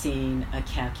seen a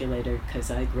calculator because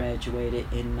I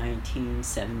graduated in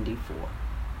 1974.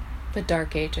 The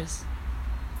Dark Ages.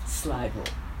 Slide rule,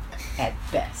 at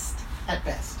best. At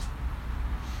best.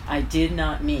 I did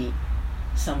not meet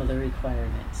some of the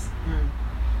requirements.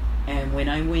 And when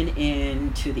I went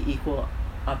into the Equal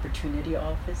Opportunity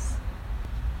Office,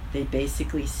 they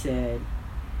basically said,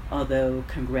 although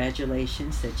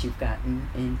congratulations that you've gotten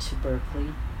into Berkeley,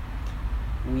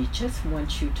 we just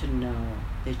want you to know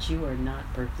that you are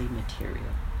not Berkeley material.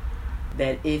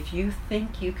 That if you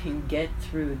think you can get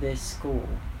through this school,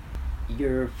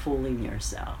 you're fooling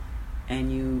yourself.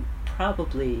 And you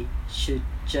probably should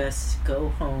just go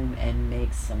home and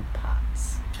make some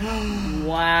pots.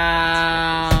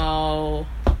 Wow.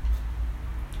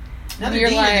 Another You're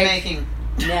demon like- making.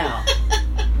 Now,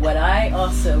 what I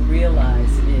also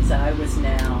realized is I was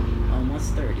now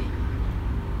almost 30.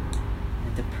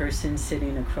 And the person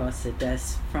sitting across the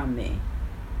desk from me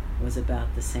was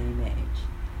about the same age.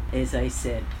 As I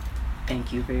said,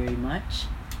 thank you very much,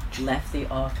 left the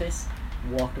office,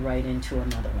 walked right into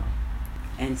another one,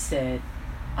 and said,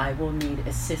 I will need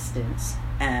assistance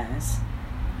as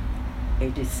a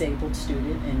disabled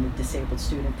student in the disabled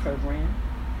student program,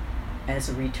 as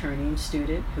a returning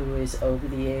student who is over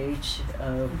the age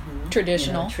of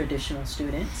Traditional. traditional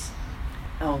students.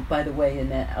 Oh, by the way, in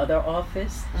that other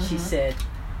office, she said,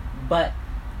 but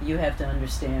you have to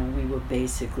understand, we will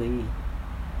basically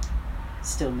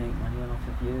still make money off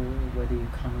of you, whether you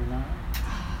come or not.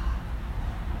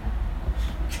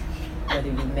 Whether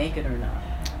you make it or not.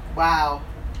 Wow.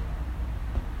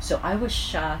 So I was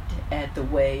shocked at the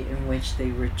way in which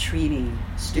they were treating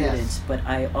students, Yes. but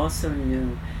I also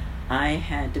knew I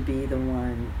had to be the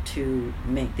one to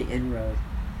make the inroad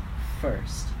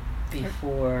first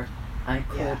before I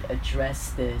could address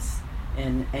this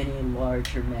in any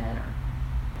larger manner.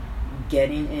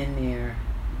 Getting in there,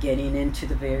 getting into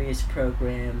the various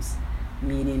programs,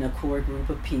 meeting a core group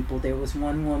of people. There was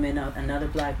one woman, another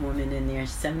black woman in there,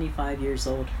 75 years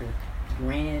old. Her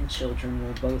grandchildren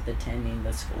were both attending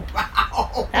the school.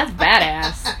 Wow. That's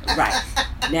badass. Right.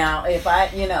 Now, if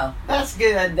That's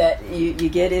good. that you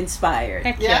get inspired.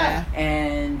 Heck Yeah. yeah.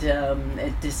 And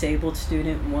a disabled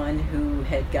student, one who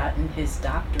had gotten his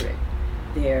doctorate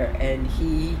there, and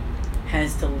he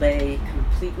has to lay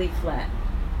completely flat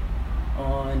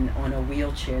on a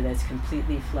wheelchair that's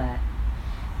completely flat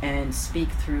and speak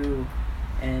through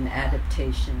an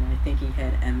adaptation. I think he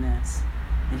had MS.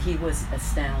 And he was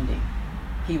astounding.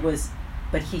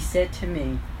 But he said to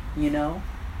me,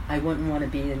 I wouldn't want to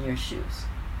be in your shoes.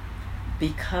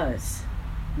 Because,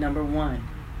 number one,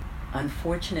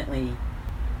 unfortunately,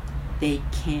 they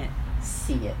can't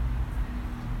see it.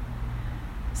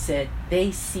 Said,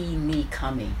 they see me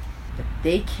coming, but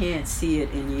they can't see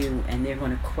it in you, and they're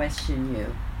going to question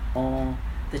you all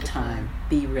the time.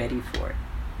 Be ready for it.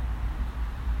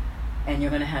 And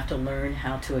you're going to have to learn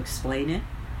how to explain it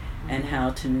and how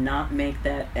to not make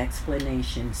that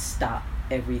explanation stop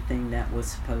everything that was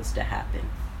supposed to happen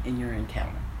in your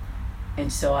encounter.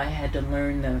 And so I had to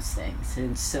learn those things.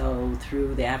 And so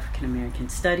through the African American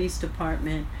Studies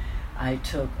Department, I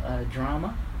took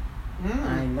drama.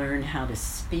 I learned how to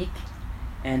speak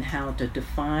and how to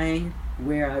define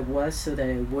where I was so that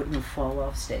I wouldn't fall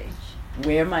off stage.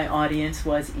 Where my audience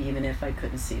was, even if I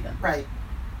couldn't see them. Right.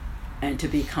 And to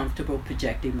be comfortable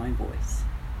projecting my voice.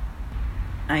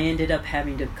 I ended up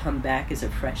having to come back as a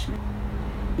freshman,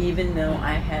 even though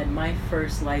I had my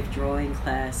first life drawing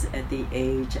class at the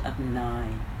age of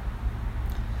 9.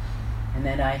 And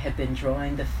that I had been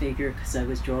drawing the figure because I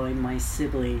was drawing my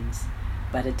siblings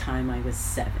by the time I was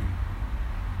 7.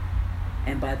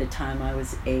 And by the time I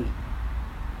was 8,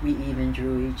 we even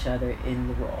drew each other in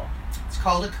the raw. It's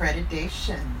called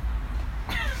accreditation.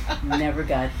 Never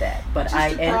got that. But Just I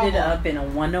a ended problem. up in a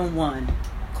 101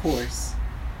 course.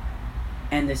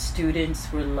 And the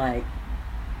students were like,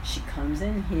 she comes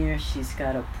in here, she's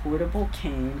got a portable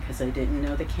cane, because I didn't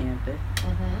know the campus.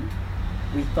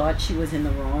 We thought she was in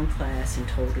the wrong class and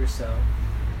told her so.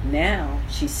 Now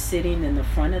she's sitting in the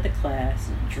front of the class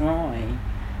drawing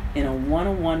in a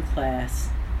 101 class.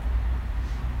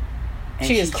 And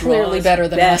She is clearly draws better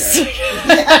than us.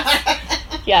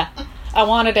 Yeah. I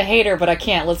wanted to hate her, but I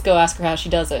can't. Let's go ask her how she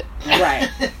does it. Right.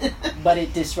 But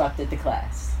it disrupted the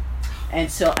class. And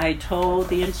so I told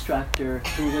the instructor,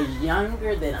 who was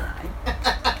younger than I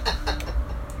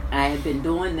had been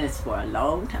doing this for a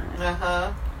long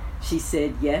time. She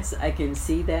said, yes, I can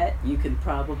see that. You can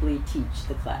probably teach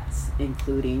the class,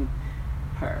 including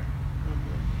her.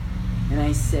 And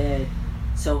I said,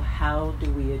 so how do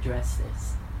we address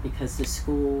this? Because the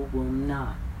school will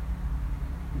not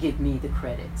give me the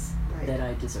credits that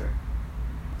I deserve.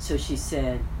 So she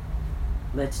said,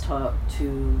 let's talk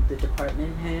to the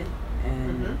department head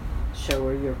and show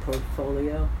her your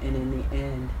portfolio. And in the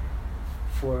end,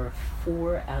 for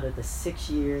 4 out of the 6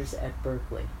 years at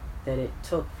Berkeley that it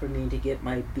took for me to get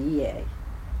my BA,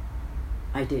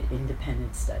 I did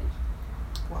independent study.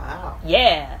 Wow.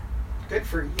 Yeah. Good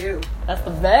for you. That's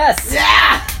the best.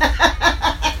 Yeah.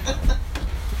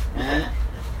 Right?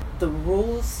 The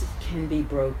rules can be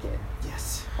broken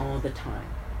Yes. all the time.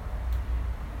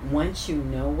 Once you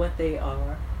know what they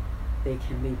are, they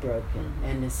can be broken. Mhm.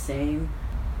 And the same,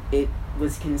 it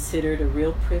was considered a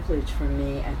real privilege for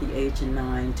me at the age of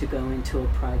 9 to go into a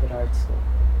private art school.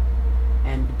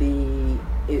 And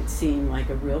it seemed like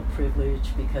a real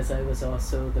privilege because I was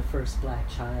also the first black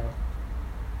child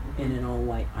in an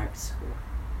all-white art school.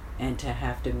 And to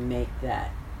have to make that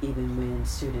even when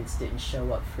students didn't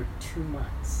show up for 2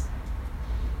 months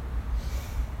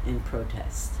in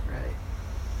protest. Right.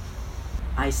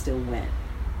 I still went.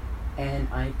 And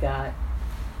I got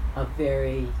a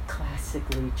very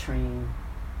classically trained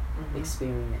Mhm.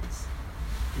 experience.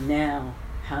 Now,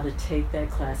 how to take that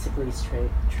classically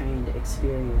trained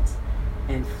experience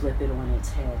and flip it on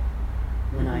its head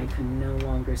when I could no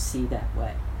longer see that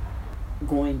way.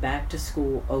 Going back to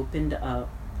school opened up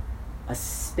a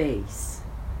space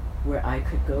where I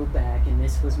could go back, and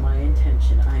this was my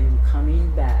intention. I am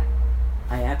coming back.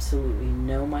 I absolutely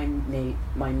know my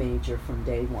major from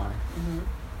day one. Mhm.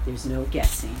 There's no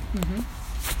guessing. Mm-hmm.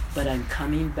 But I'm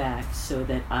coming back so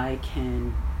that I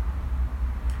can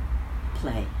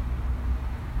play.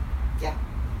 Yeah.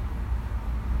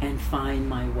 And find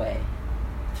my way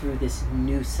through this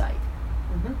new site.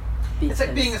 Mhm. It's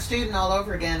like being a student all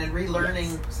over again and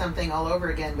relearning something all over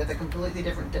again with a completely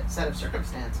different set of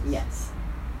circumstances. Yes.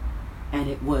 And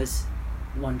it was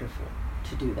wonderful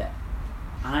to do that.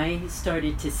 I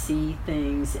started to see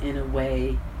things in a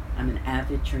way. I'm an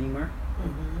avid dreamer.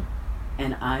 Mhm.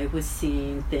 And I was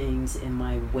seeing things in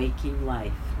my waking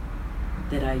life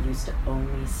that I used to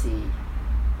only see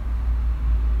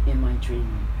in my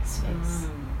dreaming space.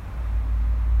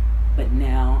 But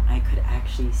now I could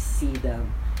actually see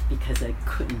them because I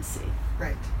couldn't see.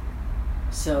 Right.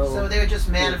 So So they would just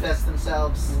manifest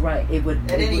themselves. right, it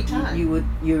would At it any would-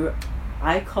 time.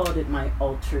 I called it my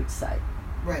altered sight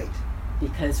Right.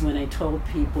 because when I told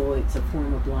people it's a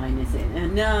form of blindness, they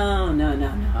said, no,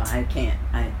 I can't.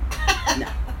 No.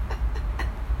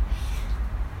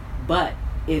 But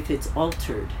if it's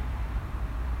altered,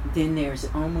 then there's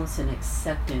almost an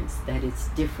acceptance that it's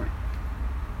different.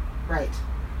 Right.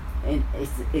 And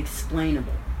it's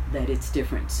explainable that it's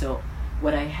different. So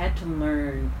what I had to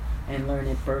learn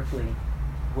at Berkeley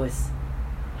was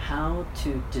how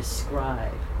to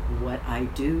describe what I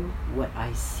do, what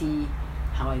I see,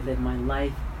 how I live my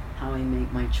life, how I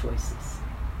make my choices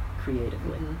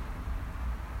creatively. Mhm.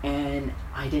 And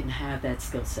I didn't have that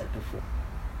skill set before.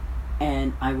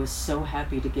 And I was so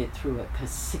happy to get through it because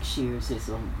 6 years is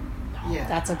a long Yeah.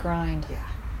 That's a grind. Yeah.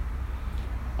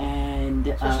 And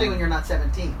Especially when you're not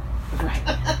 17. right.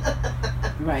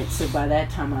 Right, so by that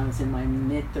time I was in my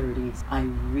mid-30s. I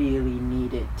really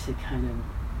needed to kind of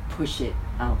push it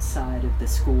outside of the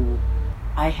school.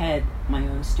 I had my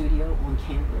own studio on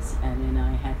campus, and then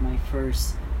I had my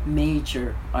first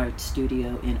major art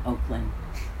studio in Oakland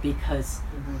because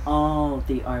all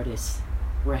the artists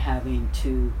were having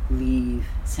to leave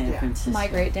San Yeah. Francisco.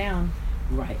 Migrate down.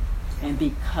 Right. And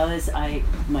because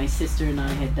my sister and I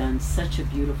had done such a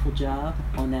beautiful job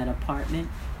on that apartment,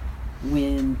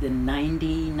 when the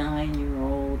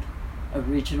 99-year-old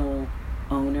original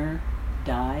owner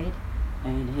died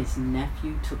and his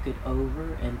nephew took it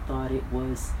over and thought it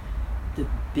was the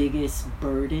biggest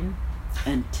burden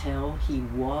until he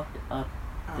walked up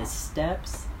the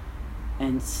steps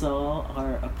and saw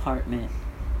our apartment,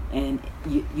 and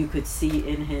you could see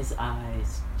in his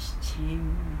eyes,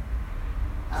 ching.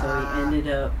 So he ended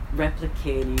up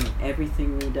replicating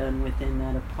everything we done within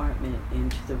that apartment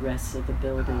into the rest of the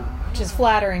building, Which is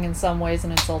flattering in some ways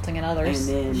and insulting in others.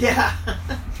 and then Yeah.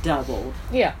 doubled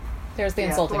Yeah. There's the Yeah,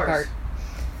 of insulting course. part.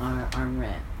 our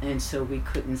rent, and so we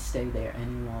couldn't stay there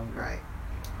any longer. Right.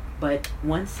 But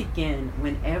once again,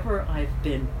 whenever I've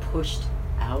been pushed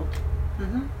out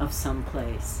Mm-hmm. of some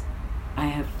place, I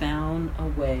have found a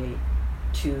way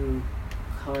to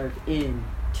carve in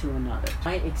to another.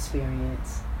 My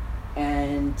experience,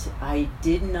 and I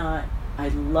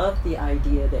love the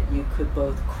idea that you could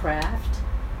both craft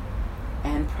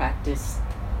and practice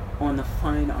on the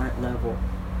fine art level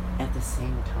at the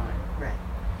same time. Right.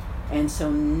 And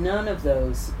so none of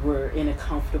those were in a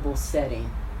comfortable setting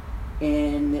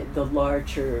in the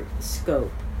larger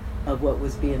scope of what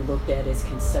was being looked at as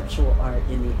conceptual art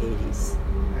in the 80s.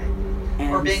 Right.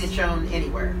 And Or being shown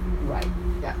anywhere. right.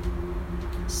 Yeah.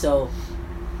 So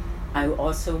I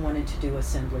also wanted to do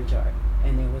assemblage art.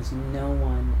 and there was no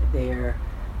one there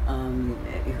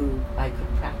who I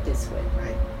could practice with.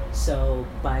 Right. So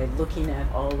by looking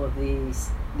at all of these,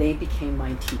 they became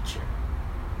my teacher.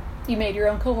 You made your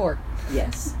own cohort.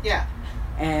 Yes. Yeah.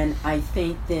 And I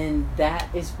think then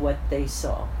that is what they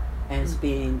saw as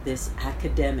being this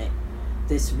academic,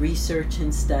 this research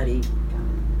and study,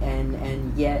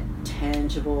 and yet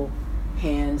tangible,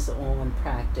 hands-on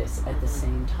practice at the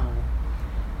same time.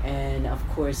 And of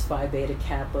course, Phi Beta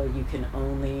Kappa, you can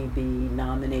only be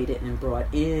nominated and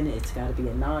brought in. It's got to be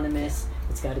anonymous.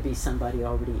 It's got to be somebody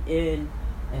already in,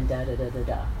 and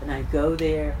da-da-da-da-da. And I go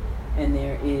there, and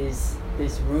there is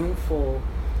this room full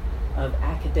of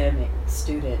academic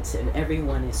students, and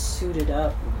everyone is suited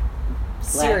up.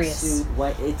 Black Serious. suit,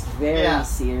 white. It's very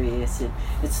serious, and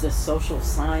it's the social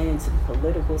science and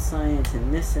political science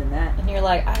and this and that. And you're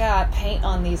like, I got paint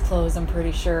on these clothes, I'm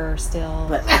pretty sure, still.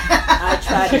 But I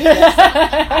tried to dress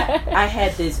up. I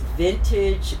had this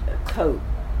vintage coat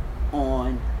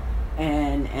on,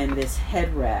 and this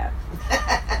head wrap,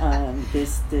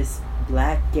 this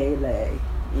black gele,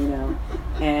 you know,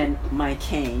 and my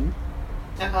cane,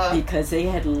 because they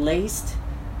had laced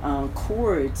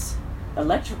cords,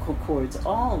 electrical cords,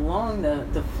 all along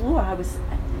the floor. I was,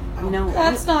 you know,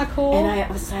 That's not cool. and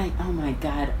I was like, oh my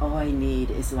God, all I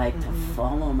need is like to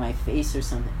fall on my face or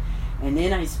something. And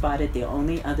then I spotted the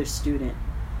only other student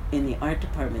in the art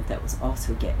department that was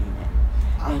also getting it.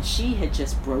 And she had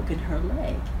just broken her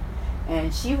leg.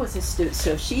 And she was a student,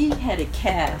 so she had a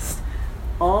cast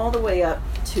all the way up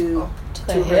to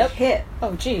the her hip? hip.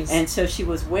 Oh, jeez. And so she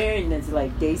was wearing these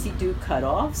like Daisy Duke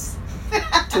cutoffs.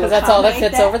 Because that's all that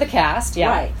fits over the cast, yeah.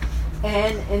 Right.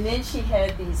 And then she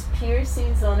had these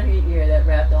piercings on her ear that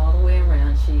wrapped all the way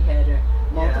around. She had her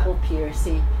multiple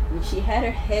piercing. And she had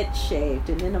her head shaved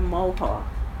and then a mohawk.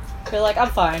 You're like, I'm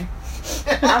fine.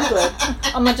 I'm good.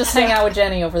 I'm going to just hang out with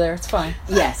Jenny over there. It's fine.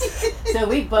 Yes. So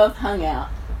we both hung out.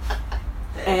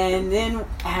 And then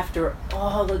after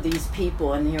all of these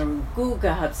people, and there were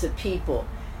goo-gobs of people,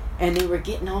 and they were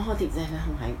getting all these, and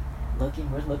I'm like,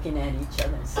 we're looking at each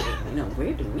other and saying, you know,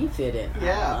 where do we fit in? I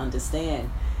don't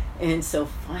understand. And so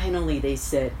finally they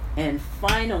said, and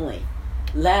finally,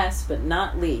 last but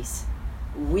not least,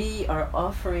 we are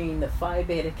offering the Phi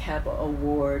Beta Kappa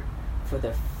Award for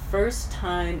the first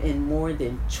time in more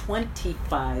than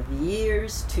 25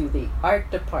 years to the art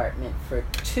department for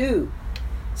 2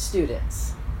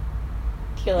 students.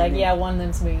 You're like, yeah, one of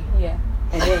them's me. Yeah.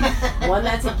 And then one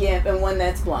that's a gimp and one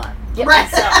that's blonde. Yep. Right.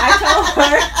 So I told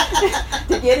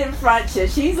her to get in front. So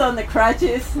she's on the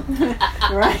crutches,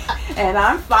 right? And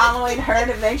I'm following her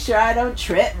to make sure I don't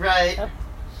trip. Right.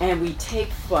 And we take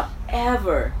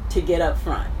forever to get up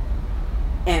front.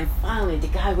 And finally, the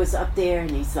guy was up there,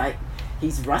 and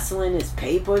he's rustling his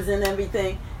papers and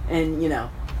everything, and you know,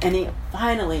 and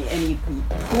he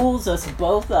pulls us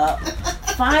both up.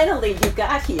 Finally, you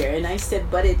got here, and I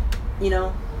said, but it, you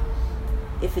know,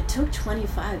 if it took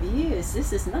 25 years,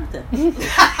 this is nothing.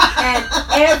 And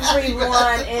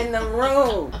everyone in the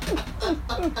room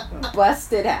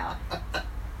busted out.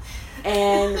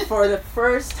 And for the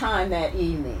first time that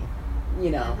evening, you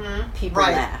know, people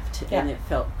laughed, and it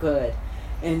felt good.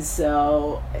 And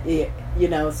so,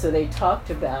 so they talked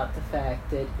about the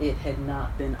fact that it had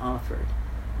not been offered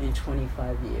in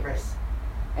 25 years. Right.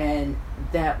 And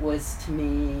that was, to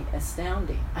me,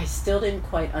 astounding. I still didn't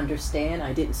quite understand.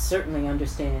 I didn't certainly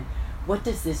understand, what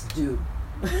does this do?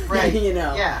 Right. You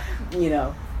know. Yeah. You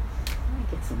know,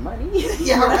 I get some money.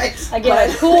 Yeah, right. I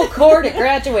get a cool cord at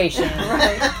graduation.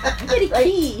 Right. I get a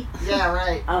key. Yeah,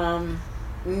 right.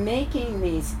 Making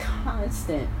these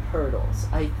constant hurdles.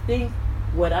 I think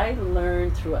what I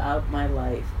learned throughout my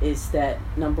life is that,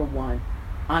 number one,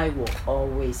 I will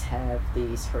always have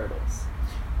these hurdles.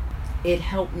 It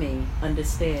helped me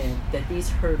understand that these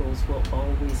hurdles will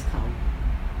always come.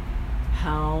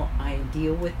 How I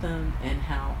deal with them and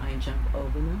how I jump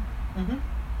over them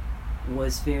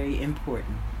was very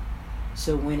important.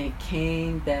 So when it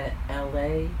came that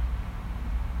LA,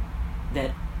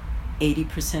 that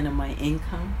 80% of my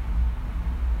income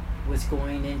was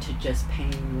going into just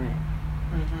paying rent.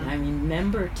 And I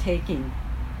remember taking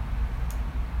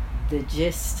the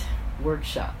GIST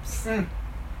workshops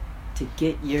to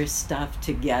get your stuff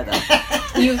together.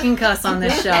 You can cuss on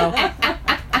this show.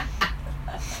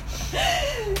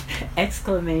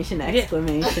 Exclamation.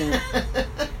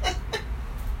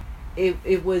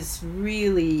 It was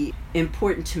really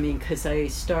important to me because I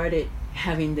started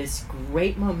having this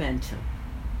great momentum,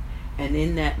 and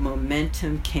in that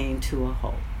momentum came to a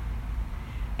halt.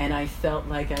 And I felt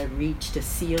like I reached a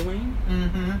ceiling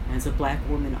as a Black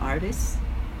woman artist.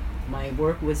 My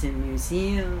work was in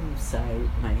museums. I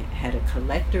had a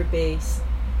collector base,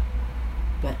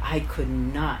 but I could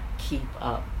not keep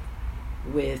up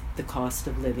with the cost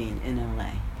of living in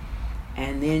LA.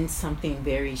 And then something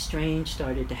very strange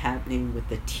started to happening with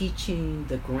the teaching.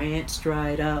 The grants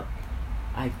dried up.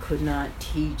 I could not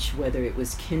teach, whether it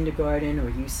was kindergarten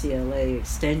or UCLA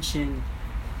Extension.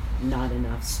 Not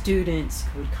enough students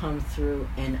would come through,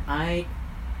 and I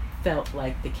felt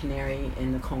like the canary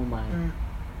in the coal mine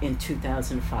in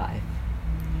 2005.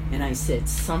 And I said,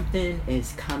 something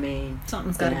is coming.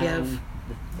 Something's got to give.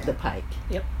 The pike.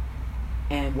 Yep.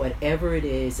 And whatever it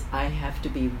is, I have to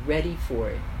be ready for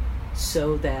it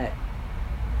so that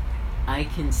I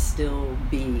can still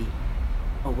be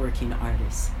a working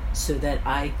artist, so that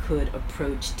I could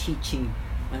approach teaching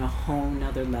on a whole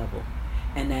nother level,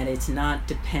 and that it's not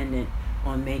dependent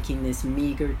on making this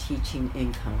meager teaching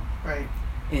income Right.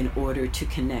 in order to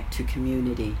connect to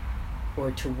community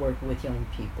or to work with young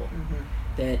people.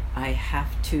 That I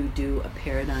have to do a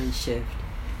paradigm shift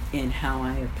in how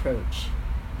I approach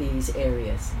these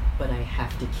areas, but I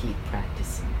have to keep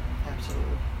practicing.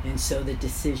 Absolutely. And so the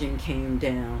decision came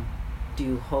down, do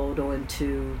you hold on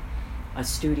to a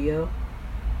studio,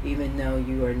 even though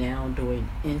you are now doing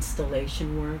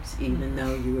installation works, even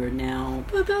though you are now...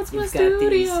 But that's my you've got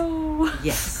studio.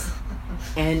 Yes.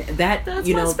 And that, That's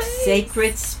you my know, space.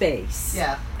 sacred space.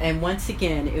 Yeah. And once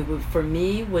again, it would, for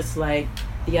me, was like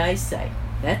the eyesight.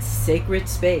 That's sacred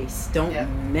space. Don't Yeah.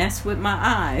 mess with my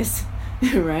eyes,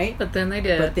 right? But then they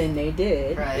did. But then they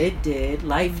did. Right. It did.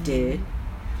 Life did.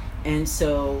 And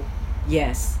so,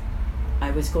 yes, I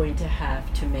was going to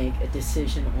have to make a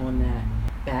decision on that.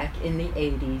 Back in the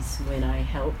 80s, when I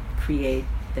helped create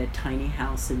that tiny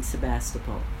house in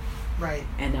Sebastopol. Right.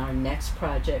 And our next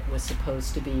project was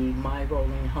supposed to be my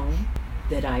rolling home,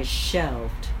 that I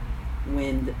shelved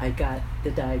when I got the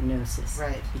diagnosis.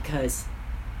 Right. Because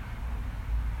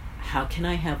how can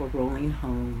I have a rolling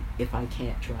home if I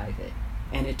can't drive it?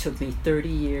 And it took me 30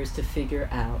 years to figure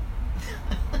out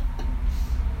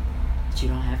that you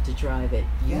don't have to drive it.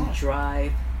 You Yeah.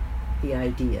 drive the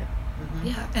idea.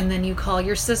 Yeah, and then you call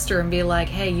your sister and be like,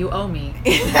 hey, you owe me.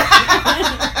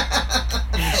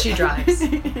 And she drives.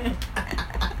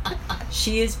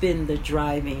 She has been the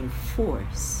driving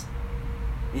force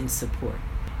in support.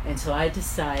 And so I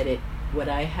decided what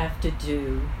I have to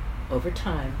do over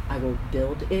time, I will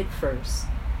build it first,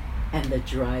 and the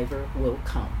driver will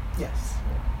come. Yes.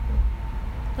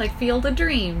 Like Field of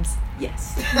Dreams.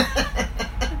 Yes.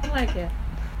 I like it.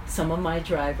 Some of my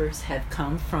drivers have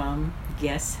come from,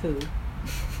 guess who?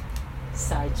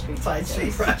 Side Street Side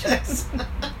Street Projects.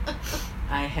 Projects.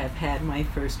 I have had my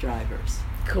first drivers.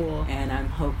 Cool. And I'm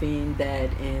hoping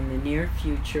that in the near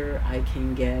future I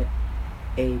can get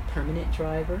a permanent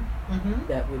driver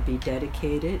that would be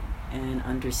dedicated and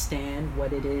understand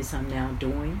what it is I'm now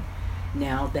doing,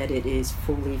 now that it is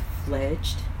fully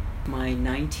fledged. My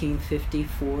 1950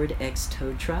 Ford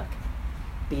X-Tow truck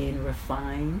being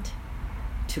refined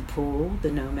to pull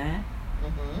the Nomad.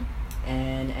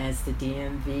 And as the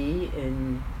DMV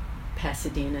in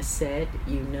Pasadena said,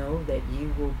 you know that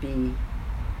you will be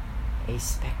a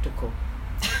spectacle.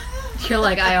 You're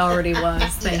like, I already was.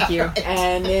 Thank you. Right.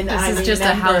 And then This is just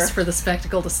a house for the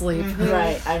spectacle to sleep.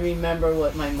 Right. I remember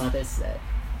what my mother said.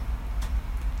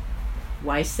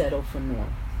 Why settle for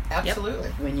norm Absolutely.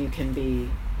 when you can be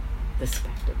the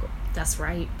spectacle? That's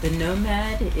right. The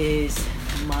Nomad is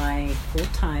my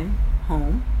full-time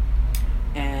home,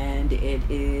 and it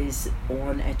is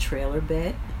on a trailer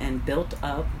bed and built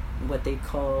up what they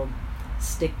call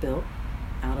stick built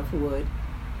out of wood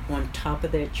on top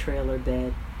of that trailer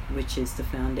bed, which is the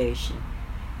foundation.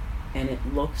 And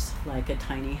it looks like a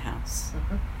tiny house.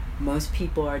 Most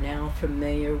people are now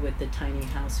familiar with the tiny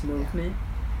house movement.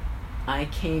 I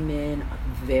came in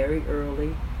very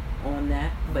early on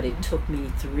that, but it took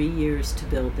me 3 years to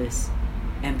build this,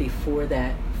 and before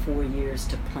that 4 years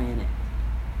to plan it.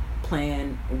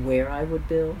 Plan where I would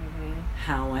build,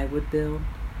 how I would build,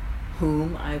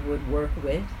 whom I would work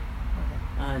with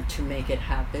to make it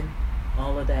happen.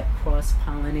 All of that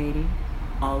cross-pollinating,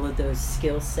 all of those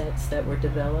skill sets that were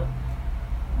developed.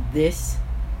 This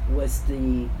was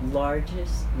the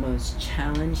largest, most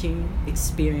challenging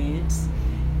experience,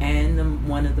 and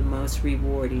one of the most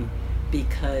rewarding,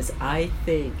 because I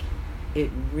think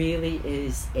it really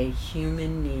is a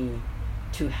human need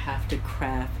to have to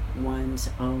craft one's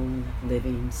own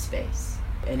living space.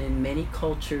 And in many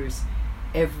cultures,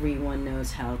 everyone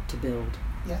knows how to build,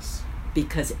 Yes.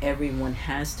 because everyone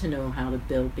has to know how to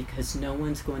build, because no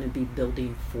one's going to be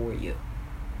building for you.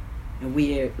 And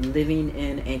we are living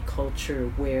in a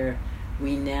culture where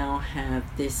we now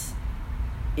have this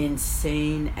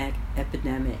insane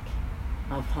epidemic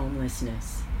of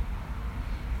homelessness,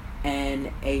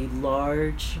 and a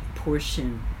large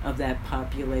portion of that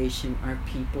population are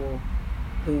people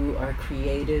who are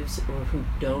creatives or who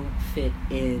don't fit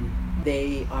in.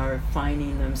 They are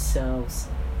finding themselves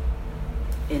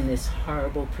in this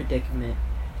horrible predicament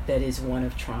that is one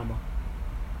of trauma,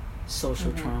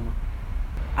 social trauma.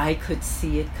 I could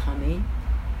see it coming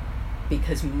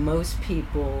because most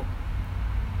people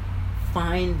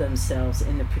find themselves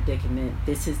in the predicament.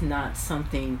 This is not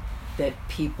something that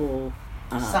people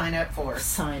sign up for.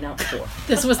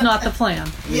 This was not the plan.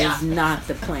 It is not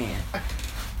the plan.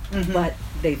 But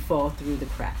they fall through the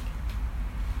crack.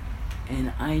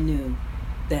 And I knew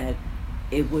that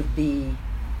it would be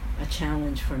a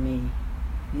challenge for me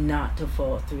not to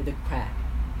fall through the crack.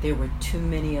 There were too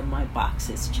many of my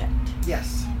boxes checked.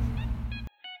 Yes.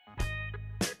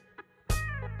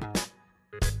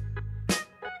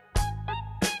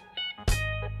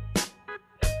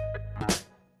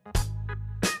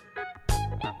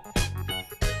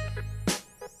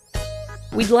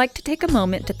 We'd like to take a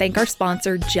moment to thank our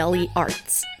sponsor, Gelli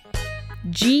Arts.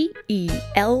 Gelli,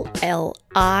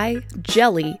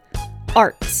 Gelli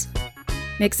Arts,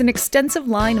 makes an extensive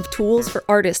line of tools for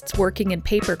artists working in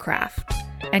papercraft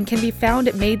and can be found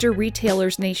at major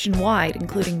retailers nationwide,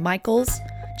 including Michaels,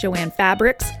 Joann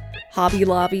Fabrics, Hobby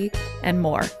Lobby, and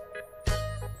more.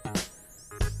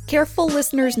 Careful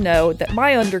listeners know that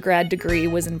my undergrad degree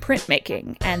was in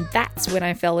printmaking, and that's when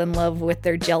I fell in love with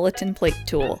their gelatin plate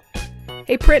tool.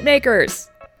 Hey printmakers,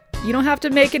 you don't have to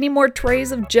make any more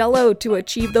trays of Jell-O to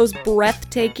achieve those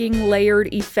breathtaking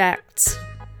layered effects.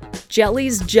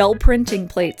 Gelli's gel printing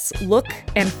plates look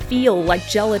and feel like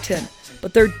gelatin,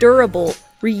 but they're durable,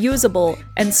 reusable,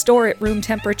 and store at room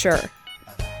temperature.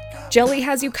 Gelli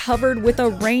has you covered with a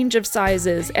range of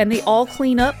sizes, and they all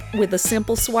clean up with a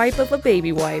simple swipe of a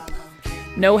baby wipe.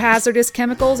 No hazardous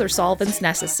chemicals or solvents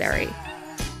necessary.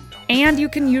 And you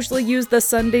can usually use the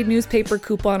Sunday newspaper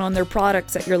coupon on their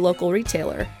products at your local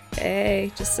retailer.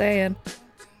 Hey, just saying.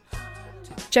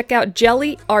 Check out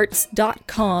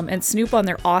gelliarts.com and snoop on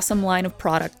their awesome line of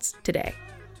products today.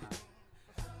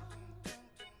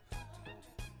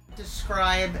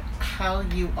 Describe how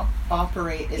you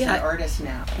operate as an artist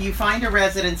now. You find a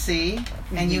residency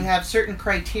and you have certain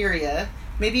criteria.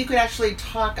 Maybe you could actually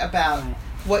talk about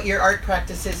what your art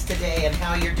practice is today and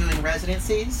how you're doing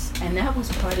residencies. And that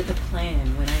was part of the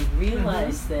plan when I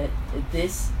realized that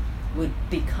this would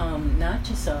become not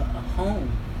just a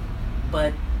home,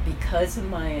 but because of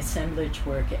my assemblage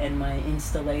work and my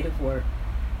installative work,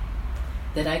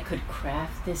 that I could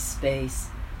craft this space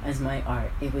as my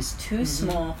art. It was too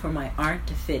small for my art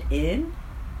to fit in,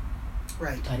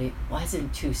 right? But it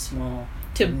wasn't too small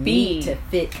to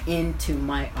fit into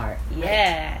my art.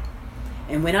 Yeah. Right?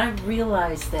 And when I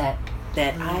realized that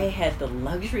I had the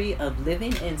luxury of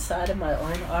living inside of my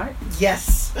own art,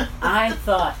 yes, I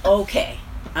thought, okay,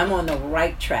 I'm on the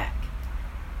right track.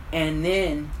 And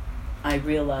then I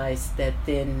realized that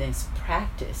then this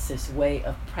practice, this way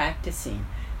of practicing,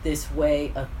 this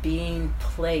way of being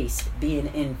placed,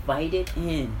 being invited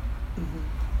in,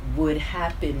 would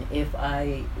happen if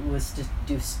I was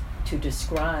to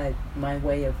describe my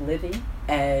way of living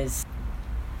as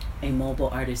a mobile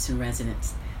artist in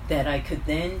residence. That I could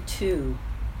then too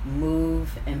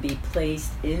move and be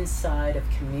placed inside of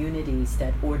communities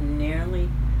that ordinarily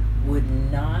would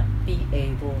not be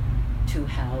able to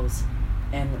house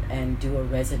and do a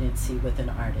residency with an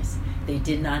artist. They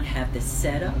did not have the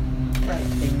setup. Right.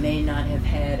 They may not have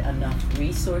had enough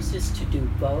resources to do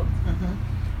both.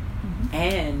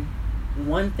 And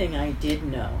one thing I did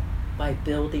know by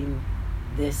building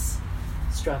this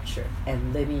structure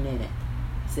and living in it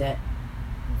is that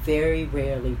very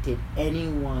rarely did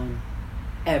anyone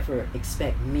ever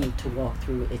expect me to walk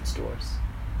through its doors.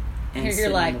 You're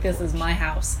like, this is my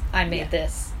house. I made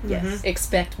this. Yes.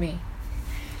 Expect me.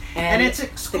 And it's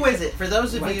exquisite. For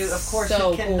those of you, of course,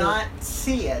 so who cannot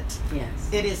see it, yes,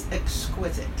 it is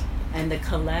exquisite. And the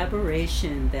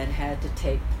collaboration that had to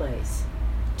take place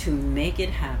to make it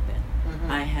happen,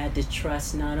 I had to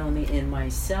trust not only in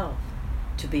myself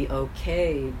to be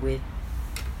okay with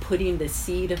putting the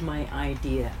seed of my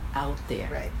idea out there,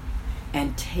 right,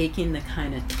 and taking the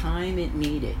kind of time it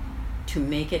needed to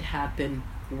make it happen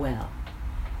well,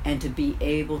 and to be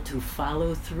able to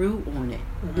follow through on it,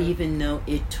 even though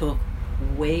it took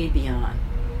way beyond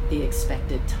the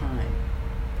expected time.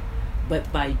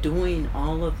 But by doing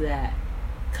all of that,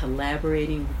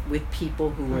 collaborating with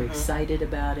people who were excited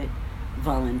about it,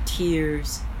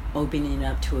 volunteers, opening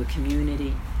up to a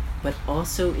community, but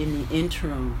also in the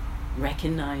interim,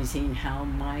 recognizing how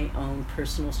my own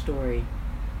personal story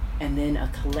and then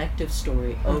a collective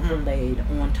story overlaid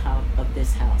on top of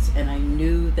this house. And I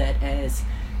knew that as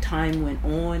time went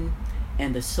on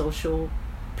and the social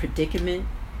predicament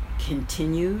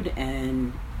continued,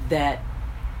 and that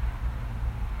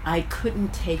I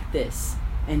couldn't take this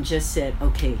and just said,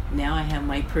 okay, now I have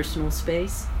my personal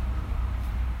space.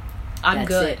 I'm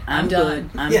good. I'm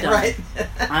done. I'm done. Right.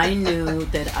 I knew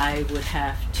that I would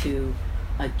have to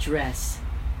address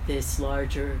this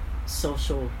larger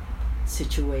social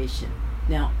situation.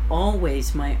 Now,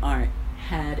 always my art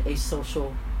had a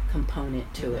social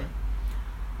component to it.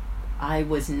 I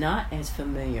was not as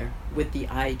familiar with the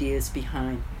ideas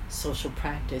behind social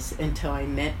practice until I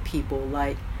met people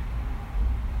like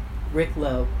Rick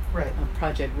Lowe of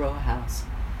Project Row House,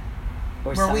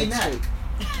 or where we Side met.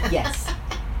 Street. Yes.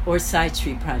 Or Side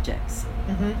Street Projects.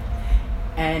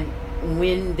 And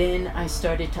when then I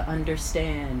started to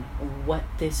understand what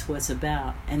this was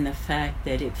about, and the fact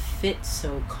that it fit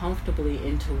so comfortably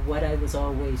into what I was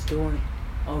already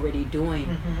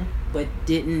doing, but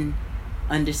didn't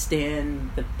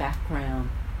understand the background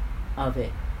of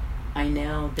it, I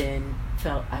now then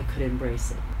felt I could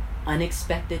embrace it.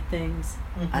 Unexpected things.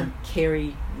 I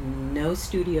carry no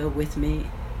studio with me,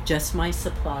 just my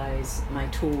supplies, my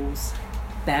tools,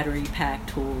 battery pack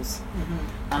tools,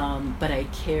 but I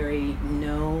carry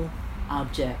no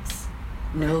objects,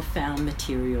 no found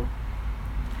material,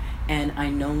 and I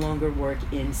no longer work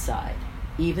inside.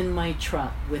 Even my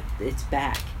truck with its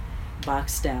back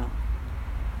boxed out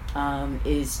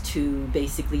is to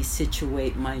basically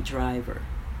situate my driver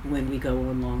when we go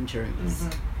on long journeys,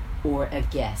 or a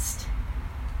guest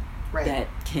that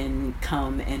can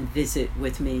come and visit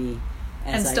with me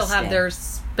as and still have their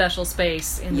special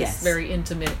space in this very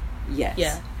intimate. Yes.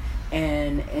 Yeah.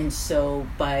 And so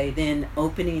by then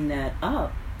opening that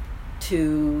up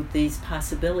to these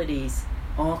possibilities,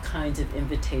 all kinds of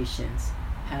invitations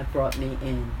have brought me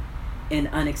in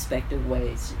unexpected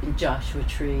ways. In Joshua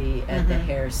Tree at the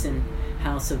Harrison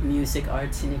House of Music,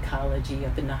 Arts and Ecology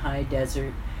up in the high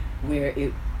desert, where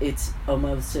it's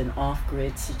almost an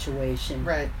off-grid situation.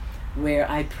 Right. Where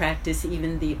I practice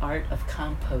even the art of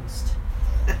compost.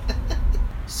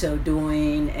 So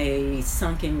doing a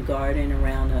sunken garden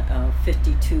around a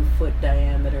 52-foot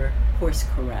diameter horse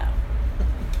corral,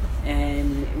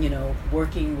 and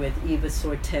working with Eva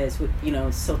Soltesz,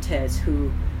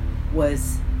 who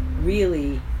was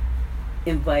really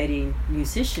inviting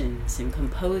musicians and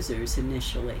composers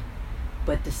initially,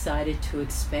 but decided to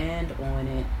expand on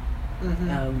it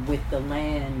with the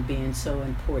land being so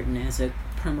important as a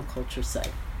permaculture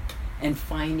site, and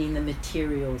finding the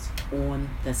materials on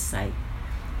the site.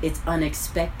 It's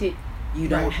unexpected. You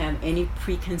don't have any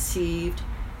preconceived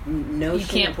notion. You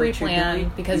can't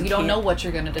pre-plan because you don't know what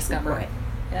you're going to discover. Right.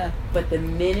 Yeah. But the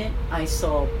minute I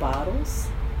saw bottles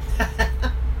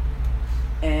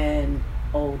and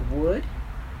old wood,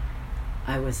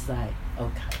 I was like,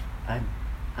 okay, I'm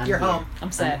You're here. home.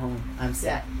 I'm set. I'm home. I'm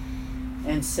set.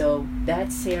 And so that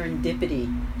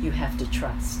serendipity you have to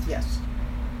trust. Yes.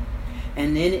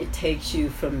 And then it takes you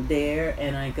from there,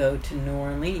 and I go to New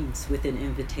Orleans with an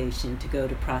invitation to go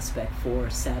to Prospect 4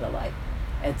 Satellite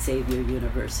at Xavier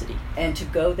University. And to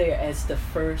go there as the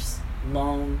first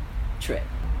long trip,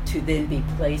 to then be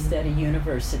placed at a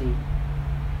university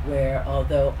where,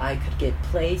 although I could get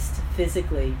placed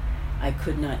physically, I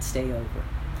could not stay over.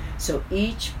 So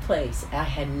each place, I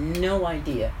had no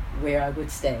idea where I would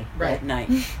stay that night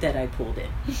that I pulled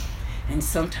in. And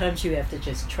sometimes you have to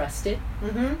just trust it.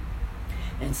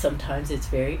 And sometimes it's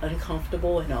very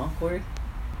uncomfortable and awkward.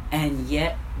 And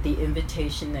yet the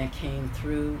invitation that came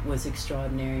through was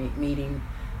extraordinary. Meeting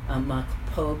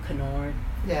Mapo Kennard,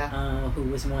 who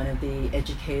was one of the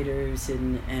educators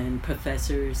and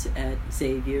professors at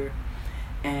Xavier,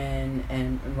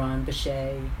 and Ron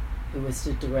Bechet, who was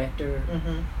the director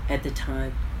at the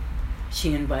time.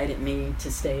 She invited me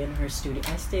to stay in her studio.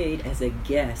 I stayed as a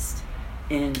guest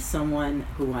in someone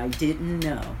who I didn't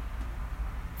know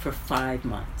for 5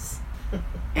 months.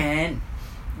 And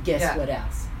guess what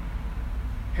else?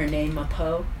 Her name,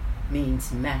 Mapo,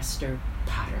 means master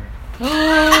potter.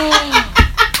 Love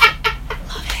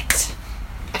it.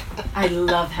 I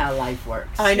love how life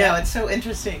works. I know, it's so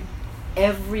interesting.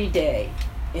 Every day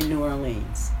in New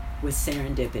Orleans was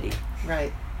serendipity.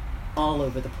 Right. All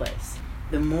over the place.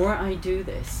 The more I do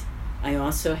this, I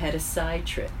also had a side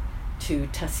trip to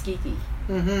Tuskegee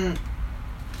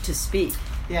to speak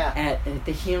at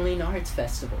the Healing Arts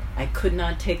Festival. I could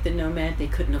not take the Nomad. They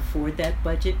couldn't afford that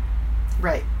budget.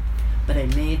 Right. But I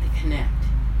made the connect.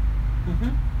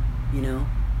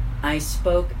 I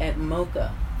spoke at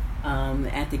MoCA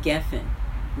at the Geffen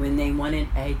when they wanted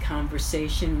a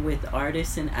conversation with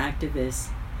artists and activists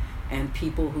and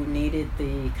people who needed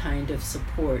the kind of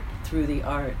support through the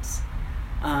arts,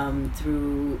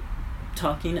 through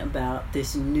talking about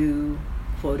this new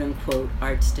quote-unquote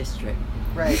arts district.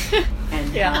 Right.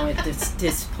 And how it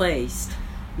displaced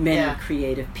many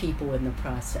creative people in the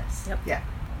process. Yep. Yeah.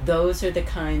 Those are the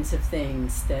kinds of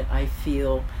things that I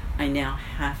feel I now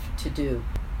have to do.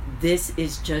 This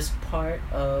is just part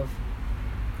of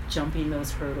jumping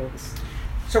those hurdles.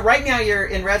 So right now you're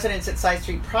in residence at Side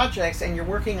Street Projects and you're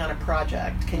working on a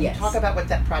project. Can you talk about what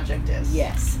that project is?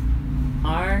 Yes.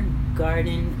 Our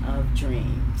Garden of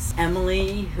Dreams.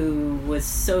 Emily, who was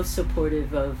so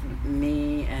supportive of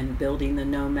me and building the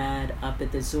Nomad up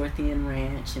at the Zorthian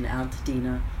Ranch in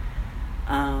Altadena,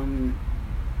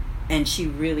 and she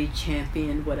really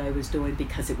championed what I was doing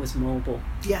because it was mobile.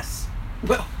 Yes.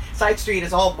 Well, Side Street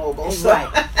is all mobile, so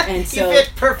right. And so you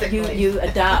fit perfectly. You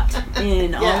adopt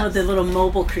in all of the little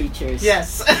mobile creatures.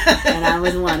 Yes. And I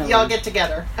was one of them. Y'all get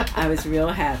together. I was real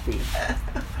happy.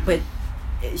 But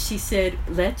she said,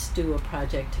 let's do a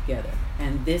project together.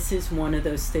 And this is one of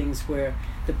those things where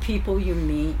the people you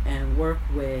meet and work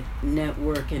with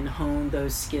network and hone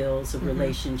those skills of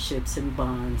relationships and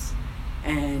bonds,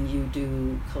 and you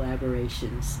do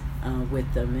collaborations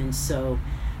with them. And so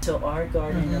our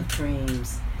Garden of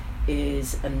Dreams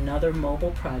is another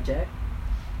mobile project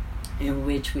in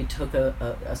which we took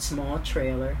a small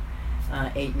trailer,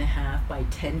 8.5 by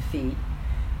 10 feet,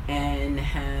 and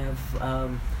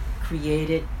have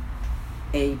created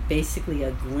basically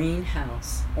a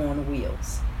greenhouse on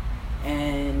wheels.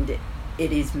 And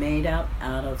it is made out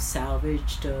of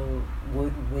salvaged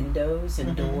wood windows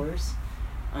and doors,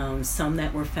 some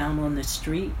that were found on the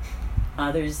street,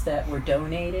 others that were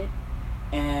donated,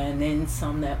 and then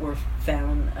some that were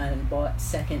found and bought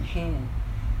secondhand.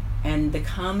 And the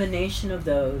combination of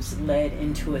those led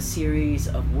into a series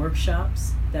of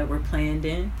workshops that were planned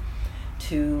in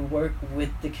to work with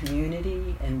the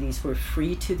community, and these were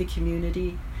free to the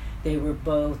community. They were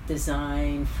both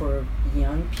designed for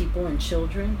young people and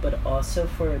children, but also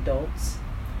for adults.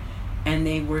 And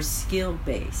they were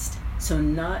skill-based. So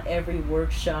not every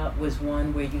workshop was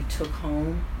one where you took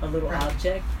home a little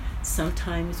object.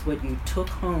 Sometimes what you took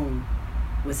home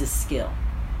was a skill.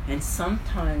 And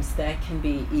sometimes that can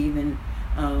be even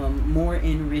more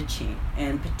enriching.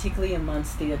 And particularly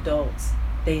amongst the adults,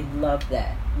 they love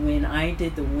that. When I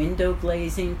did the window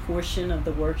glazing portion of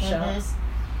the workshops,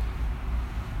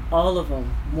 all of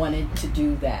them wanted to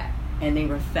do that. And they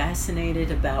were fascinated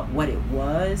about what it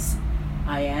was.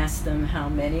 I asked them how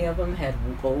many of them had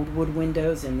old wood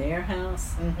windows in their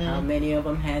house, how many of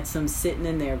them had some sitting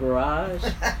in their garage,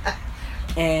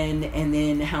 and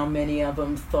then how many of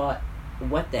them thought,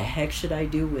 what the heck should I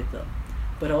do with them?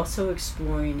 But also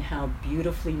exploring how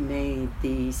beautifully made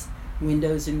these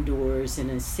windows and doors in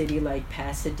a city like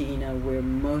Pasadena, where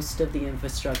most of the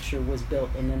infrastructure was built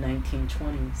in the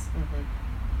 1920s.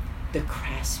 The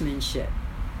craftsmanship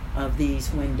of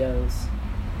these windows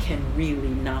can really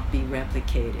not be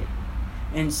replicated.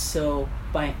 And so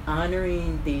by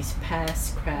honoring these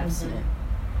past craftsmen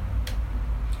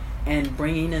and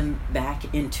bringing them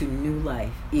back into new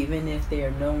life, even if they are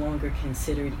no longer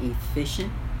considered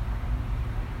efficient,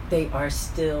 they are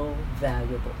still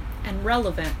valuable. And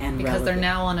relevant, because they're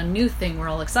now on a new thing we're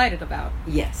all excited about.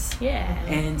 Yes. Yeah.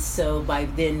 And so by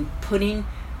then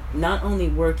not only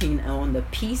working on the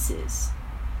pieces,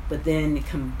 but then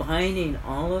combining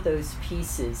all of those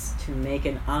pieces to make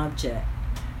an object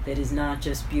that is not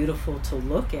just beautiful to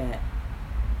look at,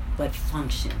 but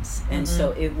functions. And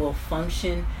so it will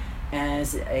function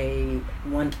as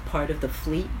one part of the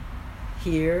fleet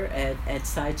here at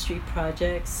Side Street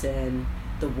Projects, and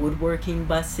the woodworking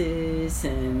buses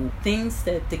and things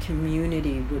that the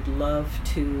community would love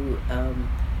to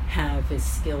have as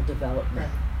skill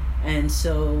development. And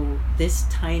so this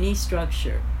tiny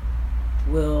structure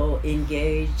will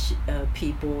engage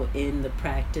people in the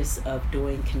practice of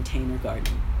doing container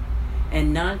gardening.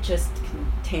 And not just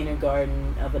container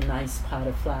garden of a nice pot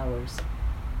of flowers,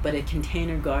 but a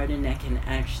container garden that can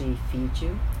actually feed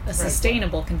you. A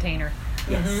sustainable container.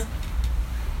 Yes.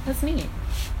 That's neat.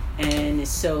 And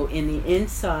so in the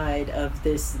inside of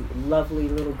this lovely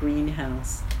little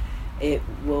greenhouse, it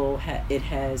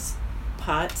has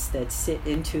pots that sit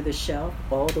into the shelf.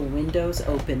 All the windows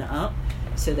open up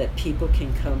so that people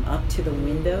can come up to the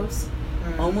windows,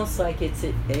 almost like it's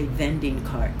a vending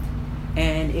cart.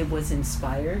 And it was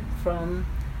inspired from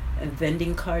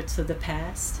vending carts of the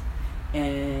past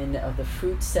and of the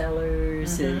fruit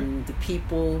sellers and the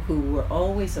people who were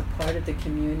always a part of the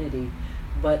community,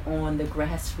 but on the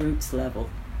grassroots level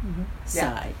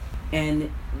side.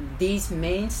 And these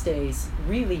mainstays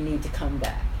really need to come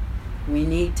back. We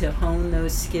need to hone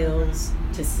those skills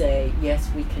to say, yes,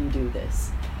 we can do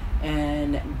this.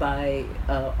 And by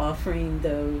offering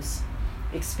those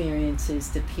experiences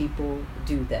to people,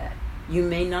 do that. You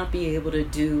may not be able to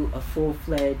do a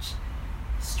full-fledged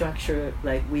structure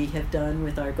like we have done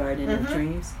with our Garden of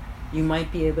Dreams. You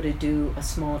might be able to do a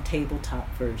small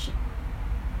tabletop version.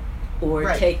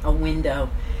 Or take a window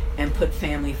and put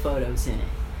family photos in it.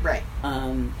 Right.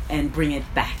 And bring it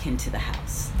back into the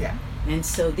house. Yeah. And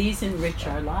so these enrich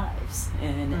our lives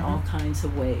in all kinds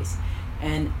of ways.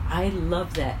 And I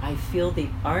love that. I feel the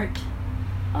art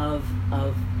of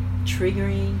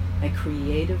triggering a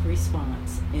creative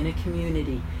response in a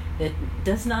community that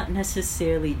does not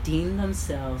necessarily deem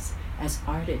themselves as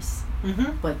artists,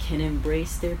 but can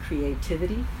embrace their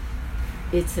creativity.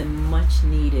 It's a much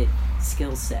needed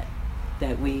skill set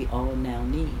that we all now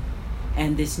need.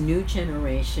 And this new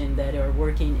generation that are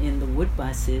working in the wood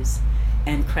buses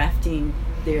and crafting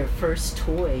their first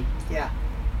toy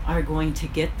are going to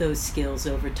get those skills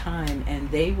over time, and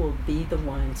they will be the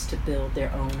ones to build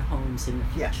their own homes in the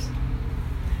future. Yes.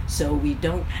 So we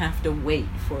don't have to wait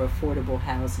for affordable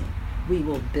housing. We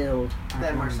will build our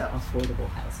own affordable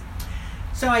housing.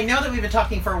 So I know that we've been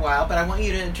talking for a while, but I want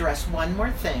you to address one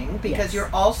more thing, because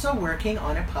you're also working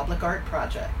on a public art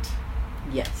project.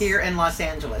 Yes. Here in Los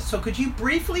Angeles. So could you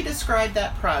briefly describe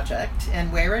that project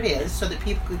and where it is so that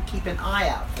people could keep an eye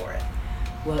out for it?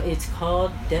 Well, it's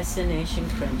called Destination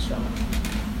Crenshaw,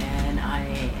 and I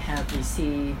have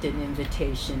received an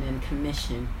invitation and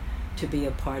commission to be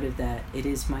a part of that. It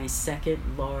is my second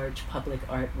large public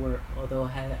artwork, although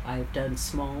I've done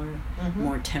smaller,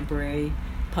 more temporary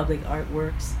public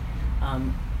artworks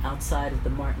outside of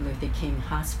the Martin Luther King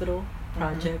Hospital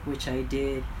project, which I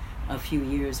did a few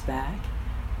years back.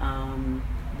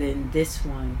 Then this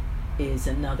one is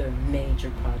another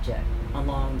major project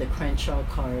along the Crenshaw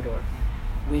corridor,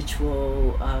 which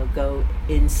will go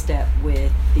in step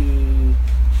with the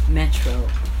metro,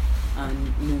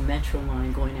 new metro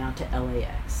line going out to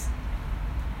LAX.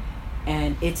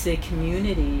 And it's a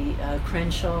community,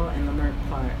 Crenshaw and Leimert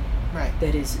Park,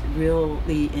 that is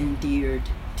really endeared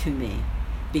to me,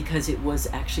 because it was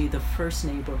actually the first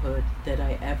neighborhood that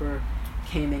I ever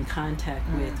came in contact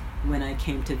with when I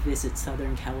came to visit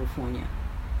Southern California.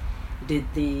 Did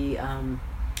the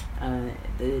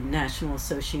National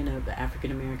Association of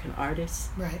African American Artists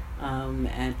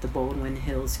at the Baldwin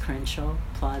Hills Crenshaw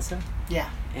Plaza. Yeah.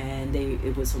 And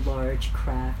it was a large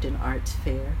craft and arts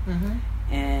fair.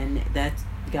 And that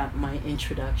got my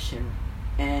introduction.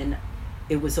 And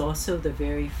it was also the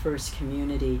very first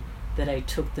community that I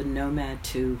took the Nomad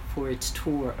to for its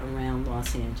tour around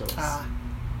Los Angeles.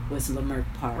 Was Leimert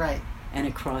Park, and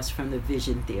across from the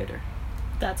Vision Theater.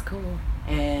 That's cool.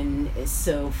 And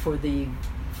so for the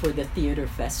theater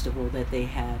festival that they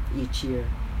have each year,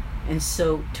 and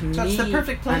so to me, it's the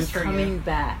perfect place I'm coming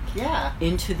back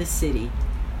into the city,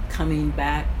 coming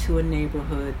back to a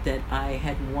neighborhood that I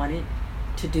had wanted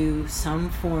to do some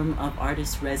form of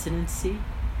artist residency.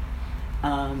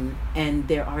 And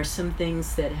there are some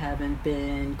things that haven't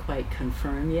been quite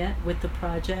confirmed yet with the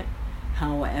project.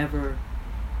 However,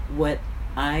 what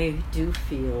I do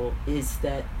feel is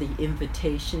that the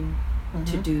invitation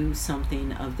to do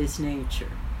something of this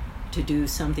nature, to do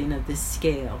something of this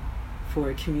scale for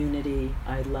a community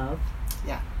I love,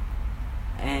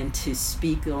 and to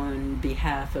speak on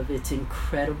behalf of its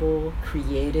incredible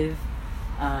creative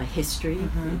history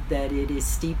that it is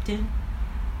steeped in,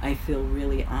 I feel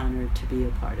really honored to be a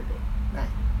part of it. Right.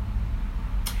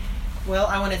 Well,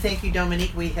 I want to thank you,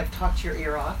 Dominique. We have talked your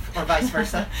ear off, or vice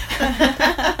versa.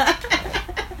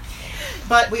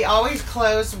 But we always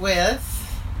close with...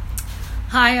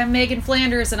 Hi, I'm Megan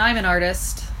Flanders, and I'm an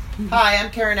artist. Hi,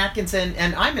 I'm Karen Atkinson,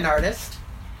 and I'm an artist.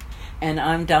 And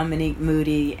I'm Dominique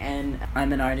Moody, and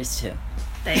I'm an artist too.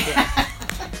 Thank you.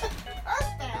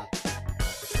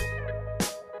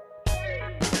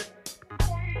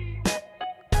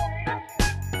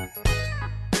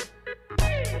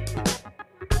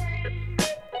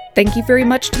 Thank you very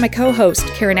much to my co-host,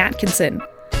 Karen Atkinson,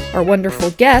 our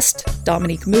wonderful guest,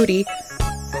 Dominique Moody,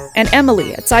 and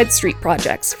Emily at Side Street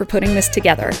Projects for putting this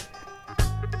together.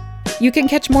 You can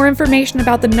catch more information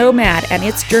about the Nomad and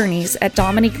its journeys at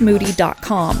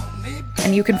dominiquemoody.com,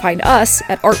 and you can find us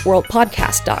at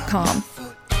artworldpodcast.com.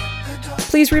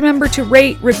 Please remember to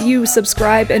rate, review,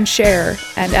 subscribe, and share,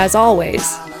 and as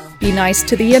always, be nice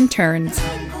to the interns,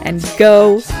 and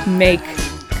go make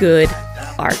good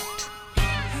art.